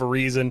for whatever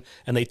reason,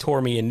 and they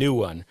tore me a new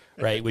one,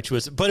 right?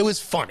 But it was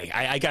funny.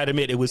 I got to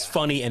admit, it was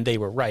funny, and they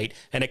were right.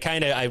 And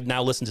I've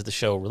now listened to the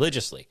show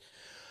religiously.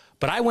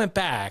 But I went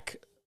back,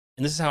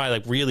 and this is how I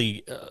like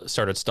really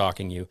started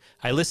stalking you.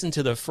 I listened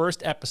to the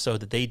first episode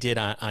that they did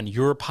on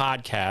your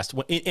podcast,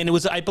 and it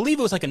was, I believe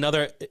it was like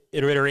another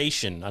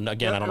iteration. And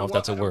again, I don't know if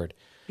that's a word.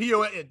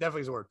 POS, it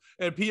definitely is a word.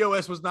 And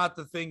POS was not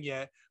the thing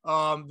yet.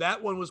 That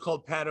one was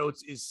called Pat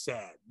Oates is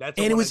Sad. And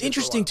it was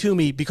interesting to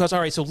me because, all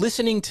right, so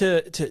listening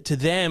to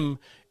them,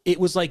 it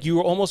was like you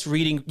were almost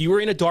reading, you were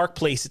in a dark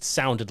place, it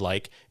sounded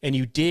like, and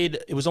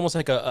it was almost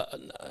like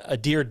a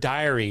Dear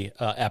Diary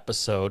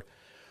episode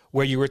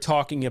where you were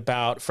talking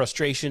about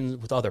frustration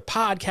with other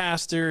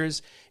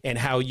podcasters and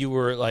how you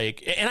were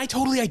like, and I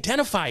totally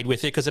identified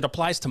with it because it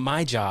applies to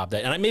my job,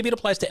 and maybe it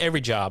applies to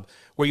every job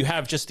where you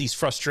have just these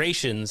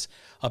frustrations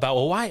about,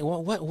 why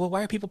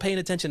are people paying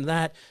attention to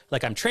that?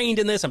 Like, I'm trained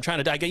in this, I'm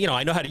trying to,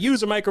 I know how to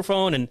use a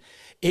microphone, and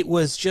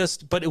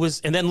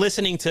and then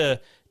listening to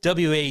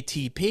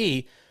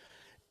WATP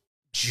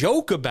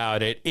joke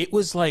about it, it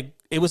was like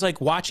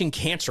watching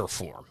cancer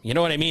form. You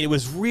know what I mean? It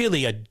was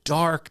really a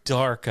dark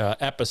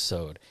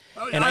episode.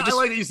 And I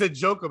like that you said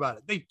joke about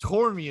it. They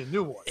tore me a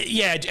new one.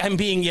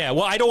 Yeah,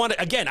 well, I don't want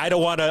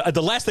to,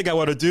 the last thing I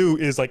want to do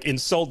is like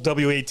insult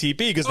WATP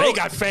because they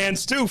got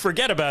fans too.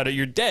 Forget about it.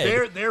 You're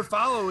dead. Their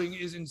following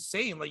is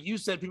insane. Like you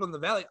said, people in the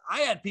Valley,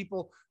 I had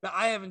people that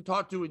I haven't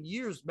talked to in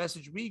years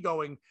message me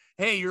going,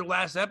 hey, your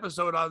last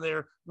episode on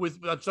there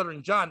with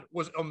Stuttering John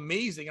was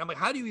amazing. I'm like,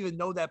 how do you even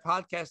know that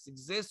podcast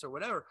exists or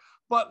whatever?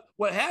 But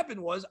what happened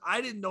was I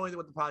didn't know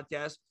anything about the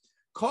podcast.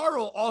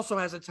 Carl also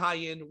has a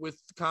tie-in with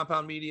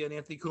Compound Media and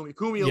Anthony Cumia.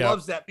 Cumia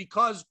loves that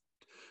because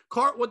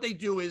what they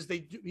do is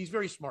he's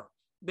very smart.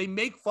 They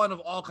make fun of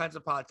all kinds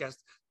of podcasts.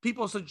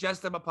 People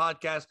suggest them a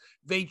podcast.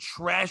 They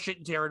trash it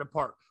and tear it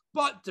apart.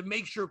 But to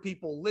make sure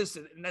people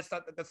listen, and that's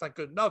not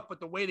good enough, but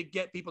the way to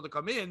get people to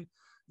come in,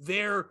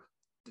 their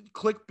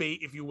clickbait,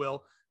 if you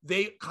will,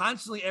 they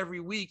constantly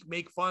every week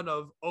make fun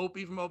of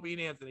Opie from Opie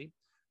and Anthony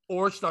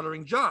or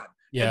Stuttering John.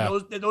 Yeah.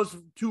 And those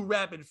two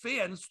rabid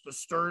fans, the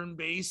Stern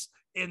base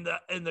and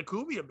the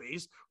Cumia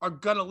base, are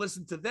gonna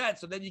listen to that.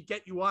 So then you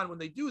get you on when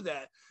they do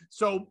that.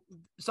 So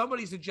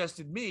somebody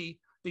suggested me,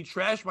 they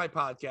trashed my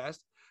podcast.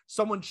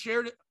 Someone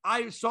shared it.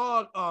 I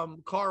saw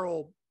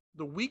Carl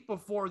the week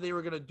before they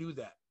were gonna do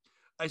that.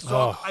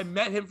 I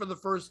met him for the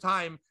first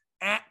time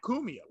at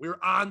Cumia. We were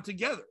on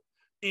together.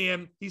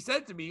 And he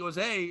said to me, he goes,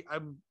 hey,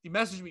 he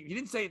messaged me. He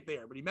didn't say it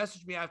there, but he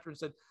messaged me after and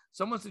said,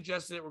 someone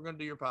suggested it. We're going to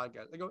do your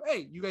podcast. I go,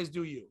 hey, you guys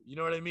do you. You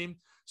know what I mean?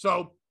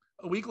 So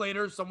a week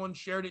later, someone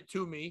shared it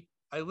to me.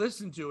 I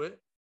listened to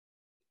it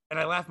and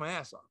I laughed my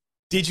ass off.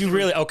 Did you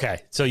really?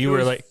 Okay. So you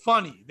were like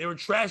funny. They were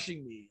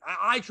trashing me.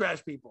 I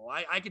trash people.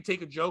 I could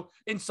take a joke,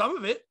 and some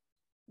of it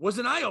was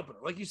an eye opener.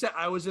 Like you said,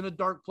 I was in a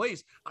dark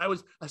place. I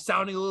was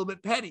sounding a little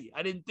bit petty.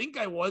 I didn't think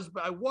I was,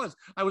 but I was.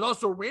 I was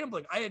also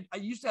rambling. I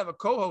used to have a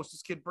co-host,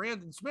 this kid,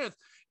 Brandon Smith,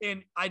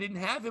 and I didn't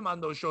have him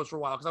on those shows for a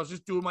while because I was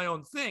just doing my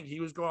own thing. He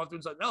was going off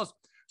doing something else.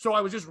 So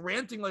I was just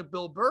ranting like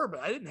Bill Burr, but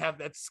I didn't have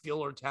that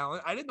skill or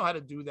talent. I didn't know how to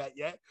do that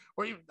yet.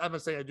 Or even, I'm going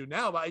to say I do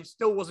now, but I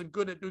still wasn't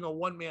good at doing a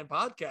one-man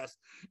podcast.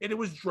 And it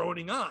was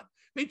droning on.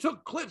 They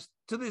took clips.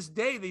 To this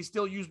day, they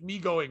still use me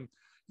going,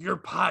 your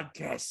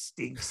podcast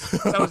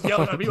stinks. I was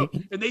yelling at people.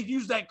 And they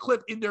used that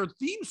clip in their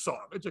theme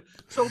song.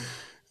 So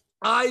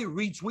I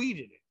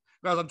retweeted it.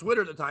 I was on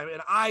Twitter at the time,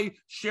 and I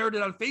shared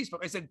it on Facebook.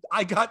 I said,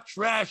 I got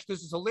trashed.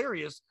 This is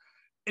hilarious.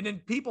 And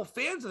then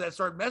fans of that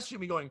started messaging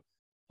me going,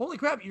 holy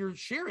crap, you're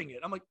sharing it.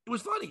 I'm like, it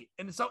was funny.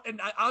 And so,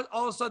 I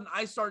all of a sudden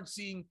I started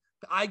seeing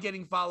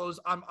getting follows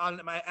on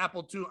my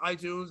Apple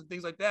iTunes and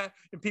things like that.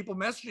 And people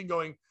messaging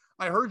going,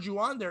 I heard you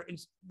on there. And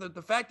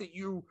the fact that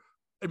you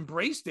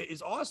embraced it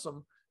is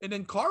awesome. And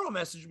then Carl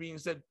messaged me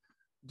and said,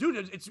 dude,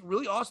 it's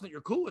really awesome that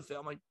you're cool with it.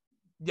 I'm like,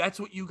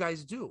 that's what you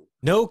guys do.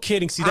 No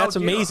kidding. See, that's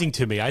amazing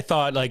to me. I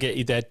thought like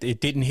that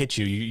it didn't hit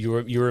you.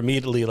 You were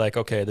immediately like,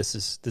 okay, this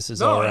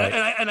is all right.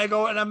 And I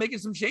go, and I'm making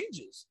some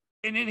changes.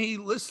 And then he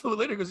listens to it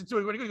later because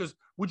he goes,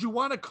 would you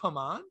want to come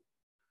on?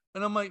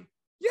 And I'm like,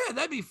 yeah,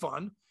 that'd be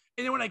fun.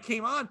 And then when I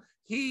came on,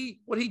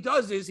 what he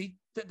does is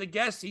the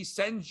guest, he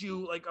sends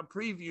you like a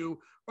preview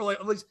or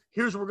like, at least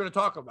here's what we're going to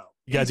talk about.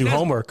 You got to do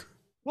homework.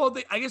 Well,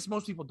 I guess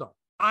most people don't.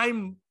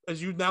 I'm,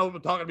 as you now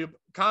talking to me,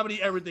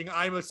 comedy, everything.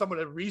 I'm someone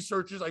that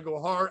researches. I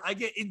go hard. I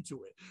get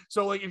into it.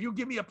 So like, if you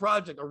give me a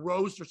project, a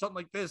roast or something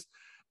like this,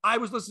 I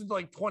was listening to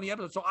like 20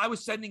 episodes. So I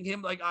was sending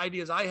him like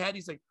ideas I had.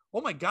 He's like,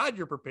 oh my God,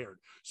 you're prepared.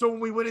 So when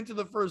we went into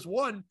the first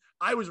one,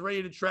 I was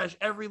ready to trash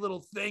every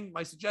little thing,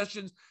 my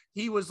suggestions.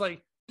 He was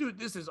like, dude,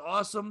 this is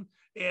awesome.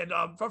 And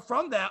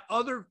from that,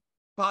 other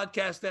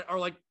podcasts that are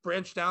like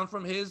branched down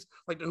from his,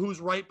 like the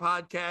Who's Right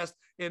podcast.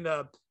 And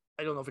I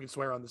don't know if I can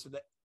swear on this.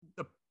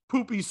 The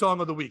Poopy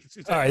Song of the Week.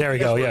 It's all right, there we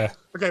go. word. Yeah.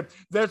 Okay.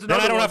 There's another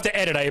Then I don't one. have to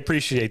edit. I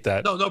appreciate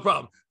that. No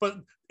problem. But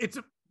it's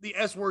the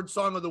S Word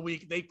Song of the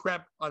Week. They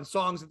crap on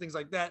songs and things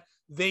like that.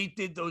 They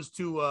did those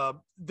two.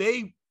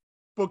 They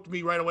booked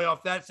me right away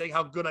off that, saying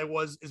how good I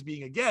was as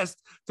being a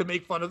guest to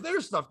make fun of their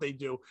stuff they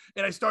do.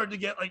 And I started to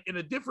get like in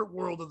a different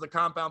world of the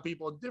Compound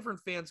people and different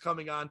fans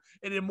coming on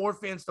and then more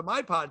fans to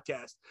my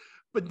podcast.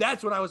 But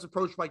that's when I was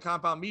approached by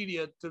Compound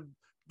Media to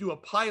do a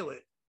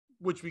pilot,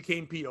 which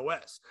became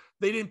POS.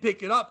 They didn't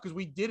pick it up because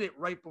we did it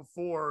right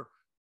before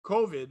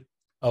COVID.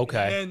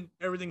 Okay. And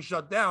everything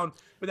shut down.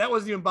 But that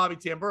wasn't even Bobby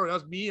Tamburo. That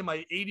was me and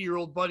my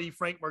 80-year-old buddy,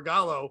 Frank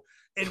Margallo.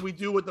 And we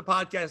do what the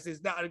podcast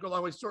is now. And I go a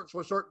long way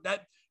short.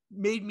 That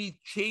made me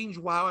change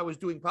how I was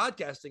doing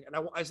podcasting.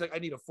 And I said, I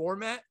need a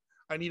format.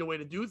 I need a way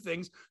to do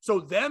things. So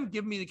them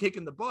giving me the kick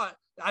in the butt.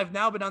 I've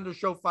now been on their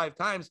show 5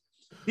 times.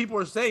 People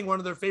are saying one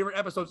of their favorite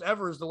episodes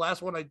ever is the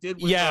last one I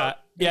did with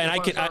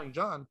and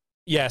John.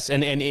 Yes,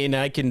 and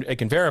I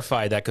can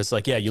verify that because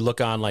like you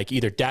look on like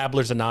either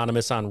Dabblers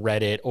Anonymous on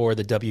Reddit or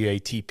the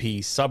WATP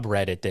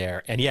subreddit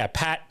there, and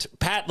Pat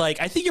like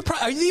I think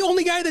are you the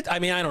only guy that I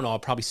don't know, I'm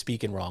probably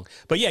speaking wrong,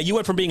 but you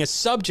went from being a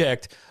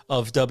subject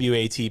of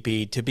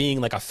WATP to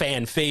being like a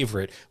fan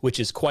favorite, which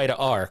is quite an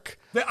arc.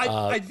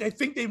 I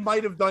think they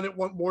might have done it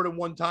more than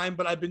one time,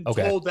 but I've been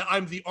told that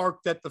I'm the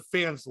arc that the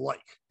fans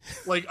like.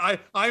 Like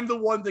I'm the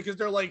one because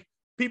they're like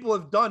people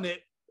have done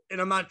it. And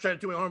I'm not trying to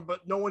do it harm,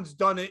 but no one's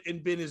done it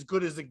and been as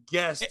good as a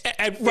guest.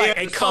 Right.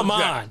 And come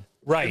on.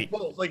 Right.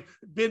 Both. Like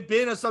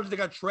being a subject that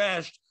got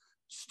trashed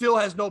still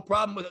has no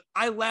problem with it.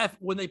 I laugh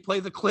when they play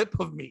the clip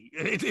of me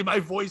in my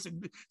voice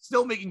and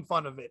still making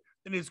fun of it.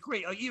 And it's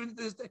great. Like even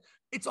this,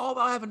 it's all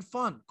about having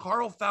fun.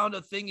 Carl found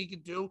a thing he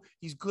could do.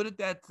 He's good at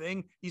that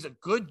thing. He's a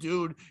good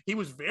dude. He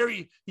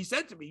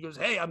said to me, he goes,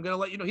 hey, I'm going to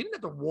let you know. He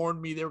didn't have to warn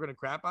me they were going to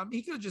crap on me.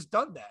 He could have just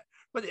done that.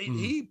 But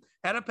he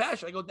had a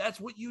passion. I go,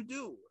 that's what you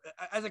do.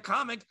 As a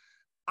comic,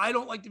 I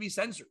don't like to be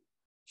censored.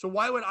 So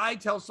why would I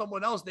tell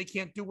someone else they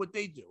can't do what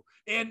they do?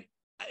 And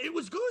it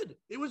was good.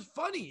 It was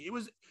funny. It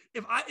was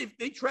if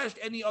they trashed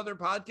any other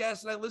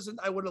podcast and I listened,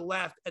 I would have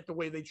laughed at the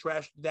way they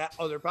trashed that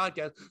other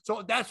podcast.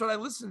 So that's what I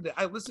listened to.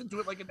 I listened to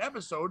it like an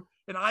episode,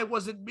 and I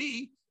wasn't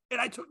me. And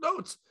I took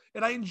notes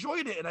and I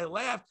enjoyed it and I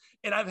laughed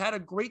and I've had a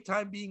great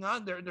time being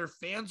on there and their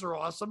fans are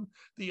awesome.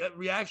 The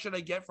reaction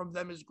I get from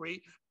them is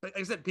great. Like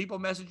I said, people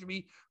message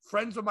me,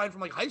 friends of mine from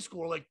like high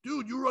school are like,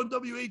 dude, you were on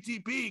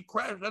WATP,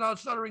 crashed and on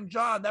Stuttering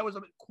John. That was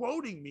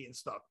quoting me and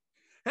stuff.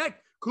 Heck,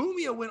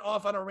 Cumia went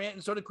off on a rant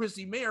and so did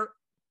Chrissy Mayer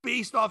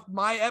based off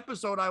my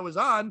episode I was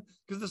on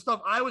because the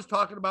stuff I was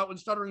talking about when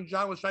Stuttering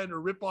John was trying to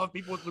rip off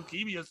people with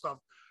leukemia stuff.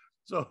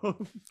 So,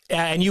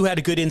 and you had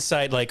a good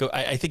insight. Like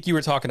I think you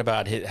were talking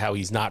about how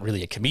he's not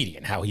really a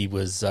comedian. How he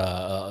was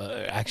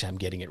actually, I'm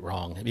getting it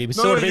wrong. He was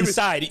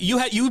inside.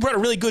 You brought a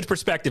really good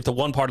perspective to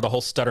one part of the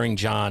whole Stuttering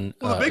John.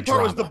 Well, the big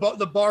part was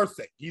the bar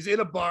thing. He's in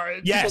a bar.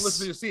 And yes, people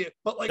listening to see it.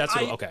 But like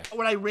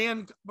when I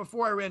ran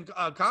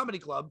Comedy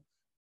Club,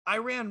 I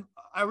ran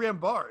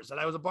bars and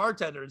I was a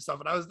bartender and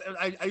stuff. And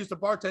I used to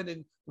bartend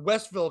in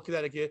Westville,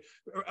 Connecticut,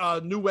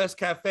 New West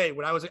Cafe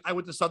when I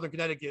went to Southern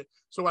Connecticut.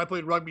 So I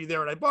played rugby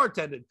there and I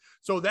bartended.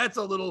 So that's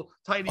a little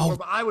tiny more,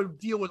 but I would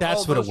deal with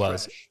that's all what those it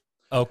was. Trash.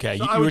 Okay.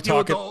 So you were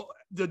talking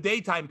the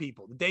daytime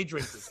people, the day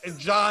drinkers. And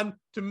John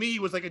to me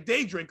was like a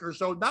day drinker.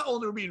 So not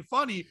only were being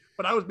funny,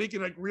 but I was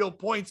making like real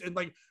points and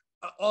like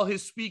all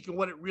his speak and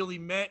what it really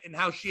meant and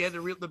how she had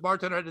the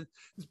bartender had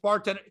this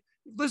bartender.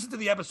 Listen to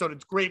the episode;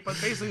 it's great. But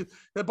basically,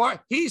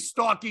 he's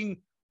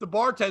stalking the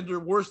bartender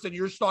worse than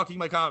you're stalking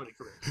my comedy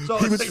career. So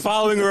he was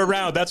following her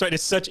around. That's right.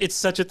 It's such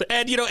a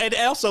and and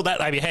also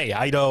that hey,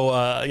 I know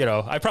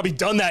I've probably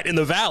done that in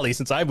the Valley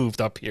since I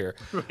moved up here.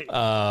 Right.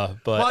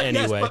 But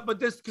anyway, yes, but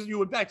this because you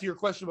went back to your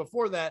question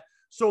before that.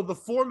 So the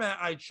format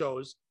I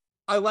chose,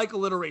 I like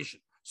alliteration.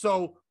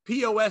 So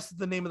POS is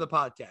the name of the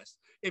podcast.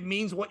 It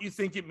means what you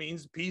think it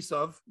means, piece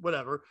of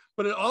whatever.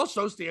 But it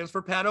also stands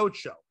for Pat Oates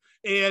Show.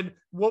 And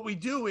what we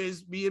do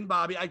is me and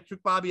Bobby, I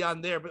took Bobby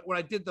on there, but when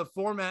I did the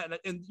format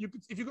and you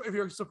could, if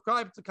you're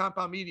subscribed to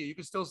Compound Media, you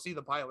can still see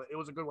the pilot. It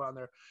was a good one on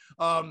there.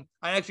 I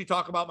actually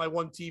talk about my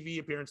one TV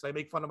appearance. I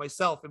make fun of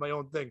myself in my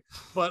own thing,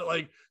 but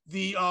like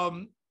the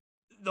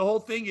whole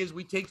thing is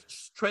we take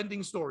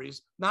trending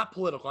stories, not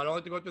political. I don't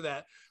like to go through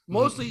that.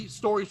 Mostly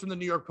stories from the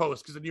New York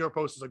Post because the New York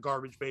Post is a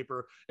garbage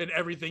paper and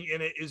everything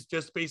in it is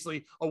just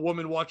basically a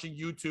woman watching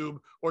YouTube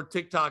or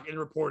TikTok and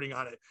reporting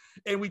on it.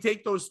 And we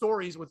take those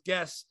stories with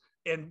guests.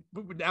 And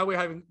now we're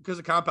having, because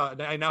of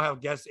Compound, I now have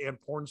guests and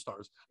porn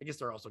stars. I guess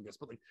they're also guests,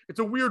 but like, it's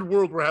a weird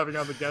world we're having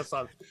on the guests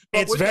on.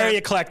 But it's very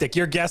eclectic.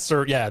 Your guests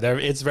are,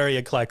 it's very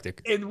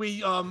eclectic. And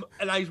we,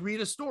 and I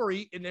read a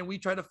story and then we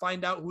try to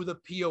find out who the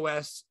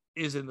POS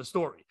is in the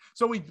story.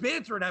 So we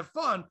banter and have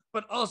fun,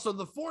 but also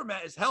the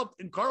format has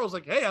helped. And Carl's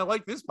like, hey, I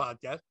like this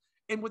podcast.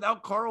 And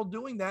without Carl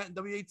doing that in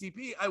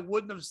WATP, I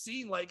wouldn't have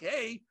seen like,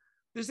 hey,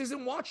 this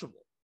isn't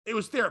watchable. It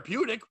was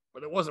therapeutic,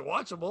 but it wasn't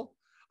watchable.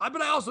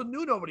 But I also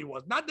knew nobody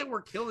was. Not that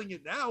we're killing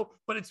it now,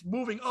 but it's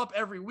moving up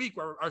every week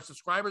where our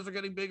subscribers are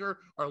getting bigger,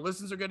 our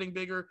listens are getting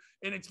bigger,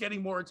 and it's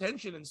getting more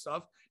attention and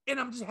stuff. And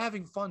I'm just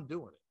having fun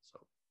doing it.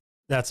 So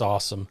that's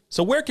awesome.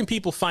 So where can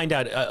people find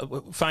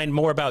out, find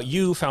more about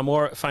you, find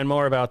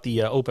more about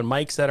the open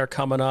mics that are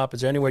coming up? Is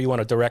there anywhere you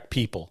want to direct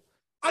people?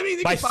 I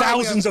mean, by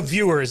thousands of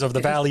viewers of the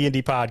Valley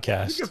Indie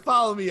Podcast. You can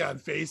follow me on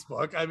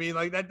Facebook. I mean,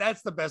 like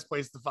that's the best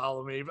place to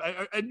follow me.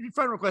 And your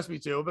friend requests me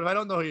too, but if I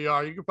don't know who you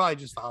are, you can probably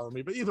just follow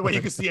me. But either way,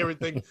 you can see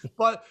everything.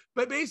 But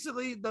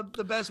basically, the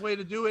best way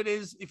to do it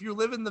is if you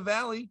live in the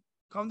Valley,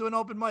 come to an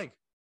open mic.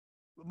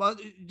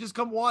 Just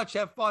come watch,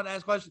 have fun,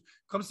 ask questions.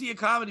 Come see a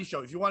comedy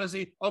show. If you want to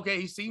see, okay,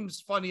 he seems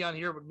funny on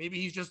here, but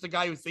maybe he's just a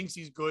guy who thinks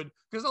he's good.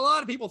 Because a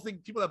lot of people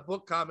think people that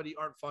book comedy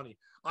aren't funny.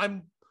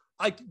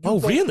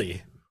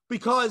 Really?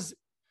 Because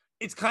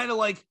it's kind of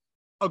like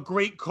a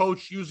great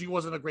coach usually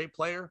wasn't a great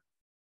player.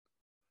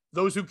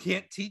 Those who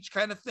can't teach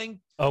kind of thing.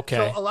 Okay.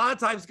 So a lot of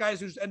times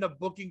guys who just end up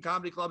booking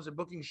comedy clubs and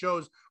booking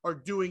shows are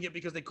doing it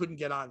because they couldn't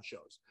get on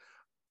shows.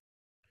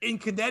 In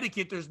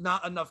Connecticut, there's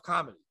not enough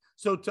comedy.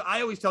 So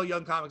I always tell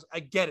young comics, I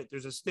get it.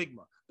 There's a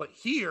stigma. But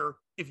here,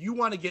 if you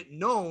want to get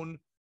known,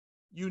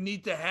 you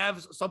need to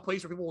have some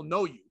place where people will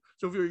know you.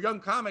 So if you're a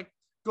young comic,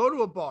 go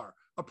to a bar,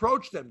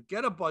 approach them,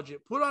 get a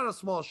budget, put on a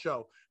small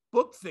show,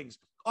 book things.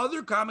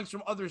 Other comics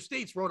from other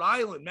states, Rhode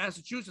Island,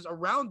 Massachusetts,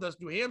 around us,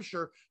 New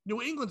Hampshire,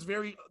 New England's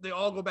they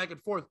all go back and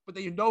forth, but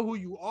they know who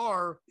you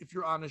are if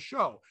you're on a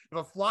show. If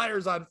a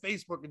flyer's on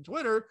Facebook and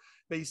Twitter,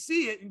 they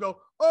see it and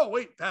go, oh,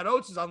 wait, Pat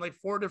Oates is on like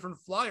 4 different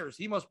flyers.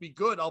 He must be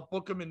good. I'll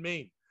book him in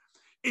Maine.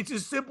 It's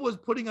as simple as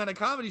putting on a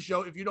comedy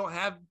show. If you don't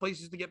have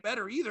places to get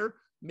better either,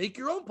 make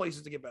your own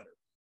places to get better.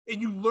 And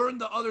you learn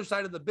the other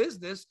side of the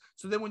business.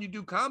 So then when you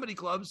do comedy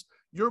clubs,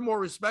 you're more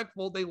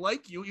respectful. They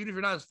like you, even if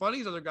you're not as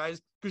funny as other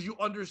guys, because you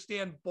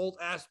understand both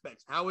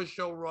aspects, how a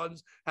show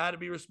runs, how to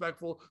be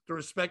respectful, to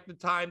respect the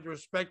time, to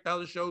respect how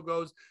the show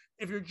goes.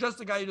 If you're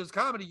just a guy who does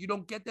comedy, you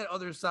don't get that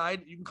other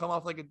side. You can come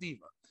off like a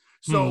diva.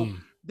 So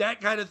that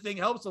kind of thing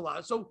helps a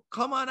lot. So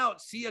come on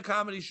out, see a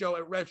comedy show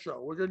at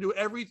Retro. We're going to do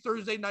every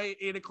Thursday night,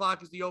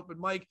 8:00 is the open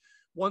mic.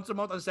 Once a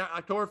month on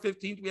October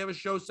 15th, we have a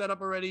show set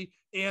up already.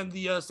 And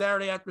the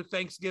Saturday after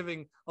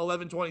Thanksgiving,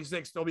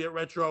 11/26, they'll be at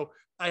Retro.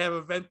 I have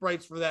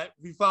Eventbrite for that.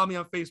 If you follow me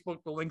on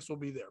Facebook, the links will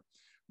be there.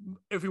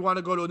 If you want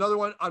to go to another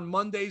one, on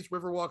Mondays,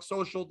 Riverwalk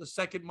Social, the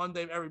second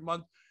Monday of every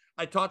month.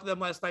 I talked to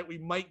them last night. We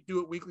might do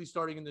it weekly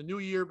starting in the new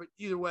year, but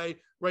either way,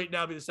 right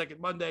now be the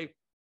second Monday.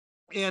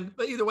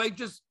 But either way,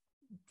 just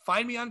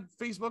find me on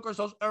Facebook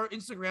or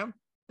Instagram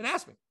and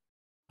ask me.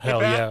 Hell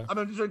hey, Pat, yeah.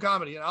 I'm doing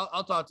comedy, and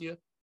I'll talk to you.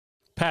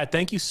 Pat,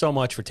 thank you so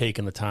much for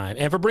taking the time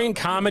and for bringing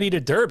comedy to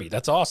Derby.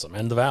 That's awesome.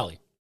 And the Valley.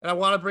 And I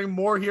want to bring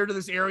more here to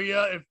this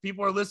area. If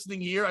people are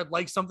listening here, I'd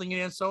like something in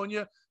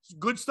Ansonia.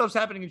 Good stuff's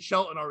happening in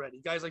Shelton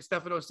already. Guys like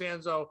Stefano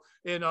Sanzo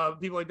and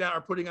people like that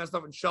are putting on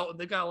stuff in Shelton.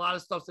 They've got a lot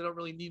of stuff. They don't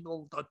really need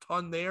a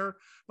ton there,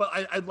 but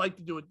I'd like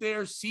to do it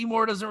there.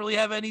 Seymour doesn't really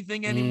have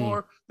anything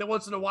anymore. Then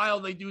once in a while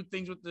they do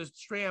things with the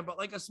Strand, but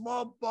like a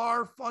small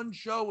bar fun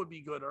show would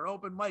be good, or an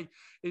open mic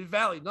in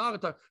Valley,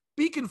 Naugatuck.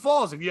 Beacon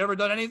Falls. Have you ever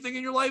done anything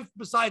in your life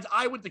besides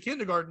I went to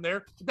kindergarten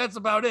there? That's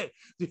about it.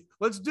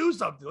 Let's do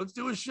something. Let's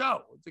do a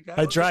show.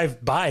 I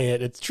drive by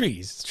it. It's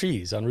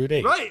trees on Route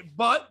 8. Right.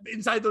 But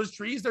inside those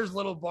trees, there's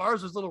little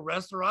bars, there's little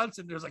restaurants,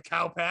 and there's a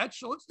cow patch.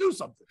 So let's do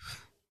something.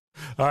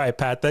 All right,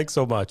 Pat. Thanks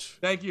so much.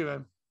 Thank you,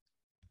 man.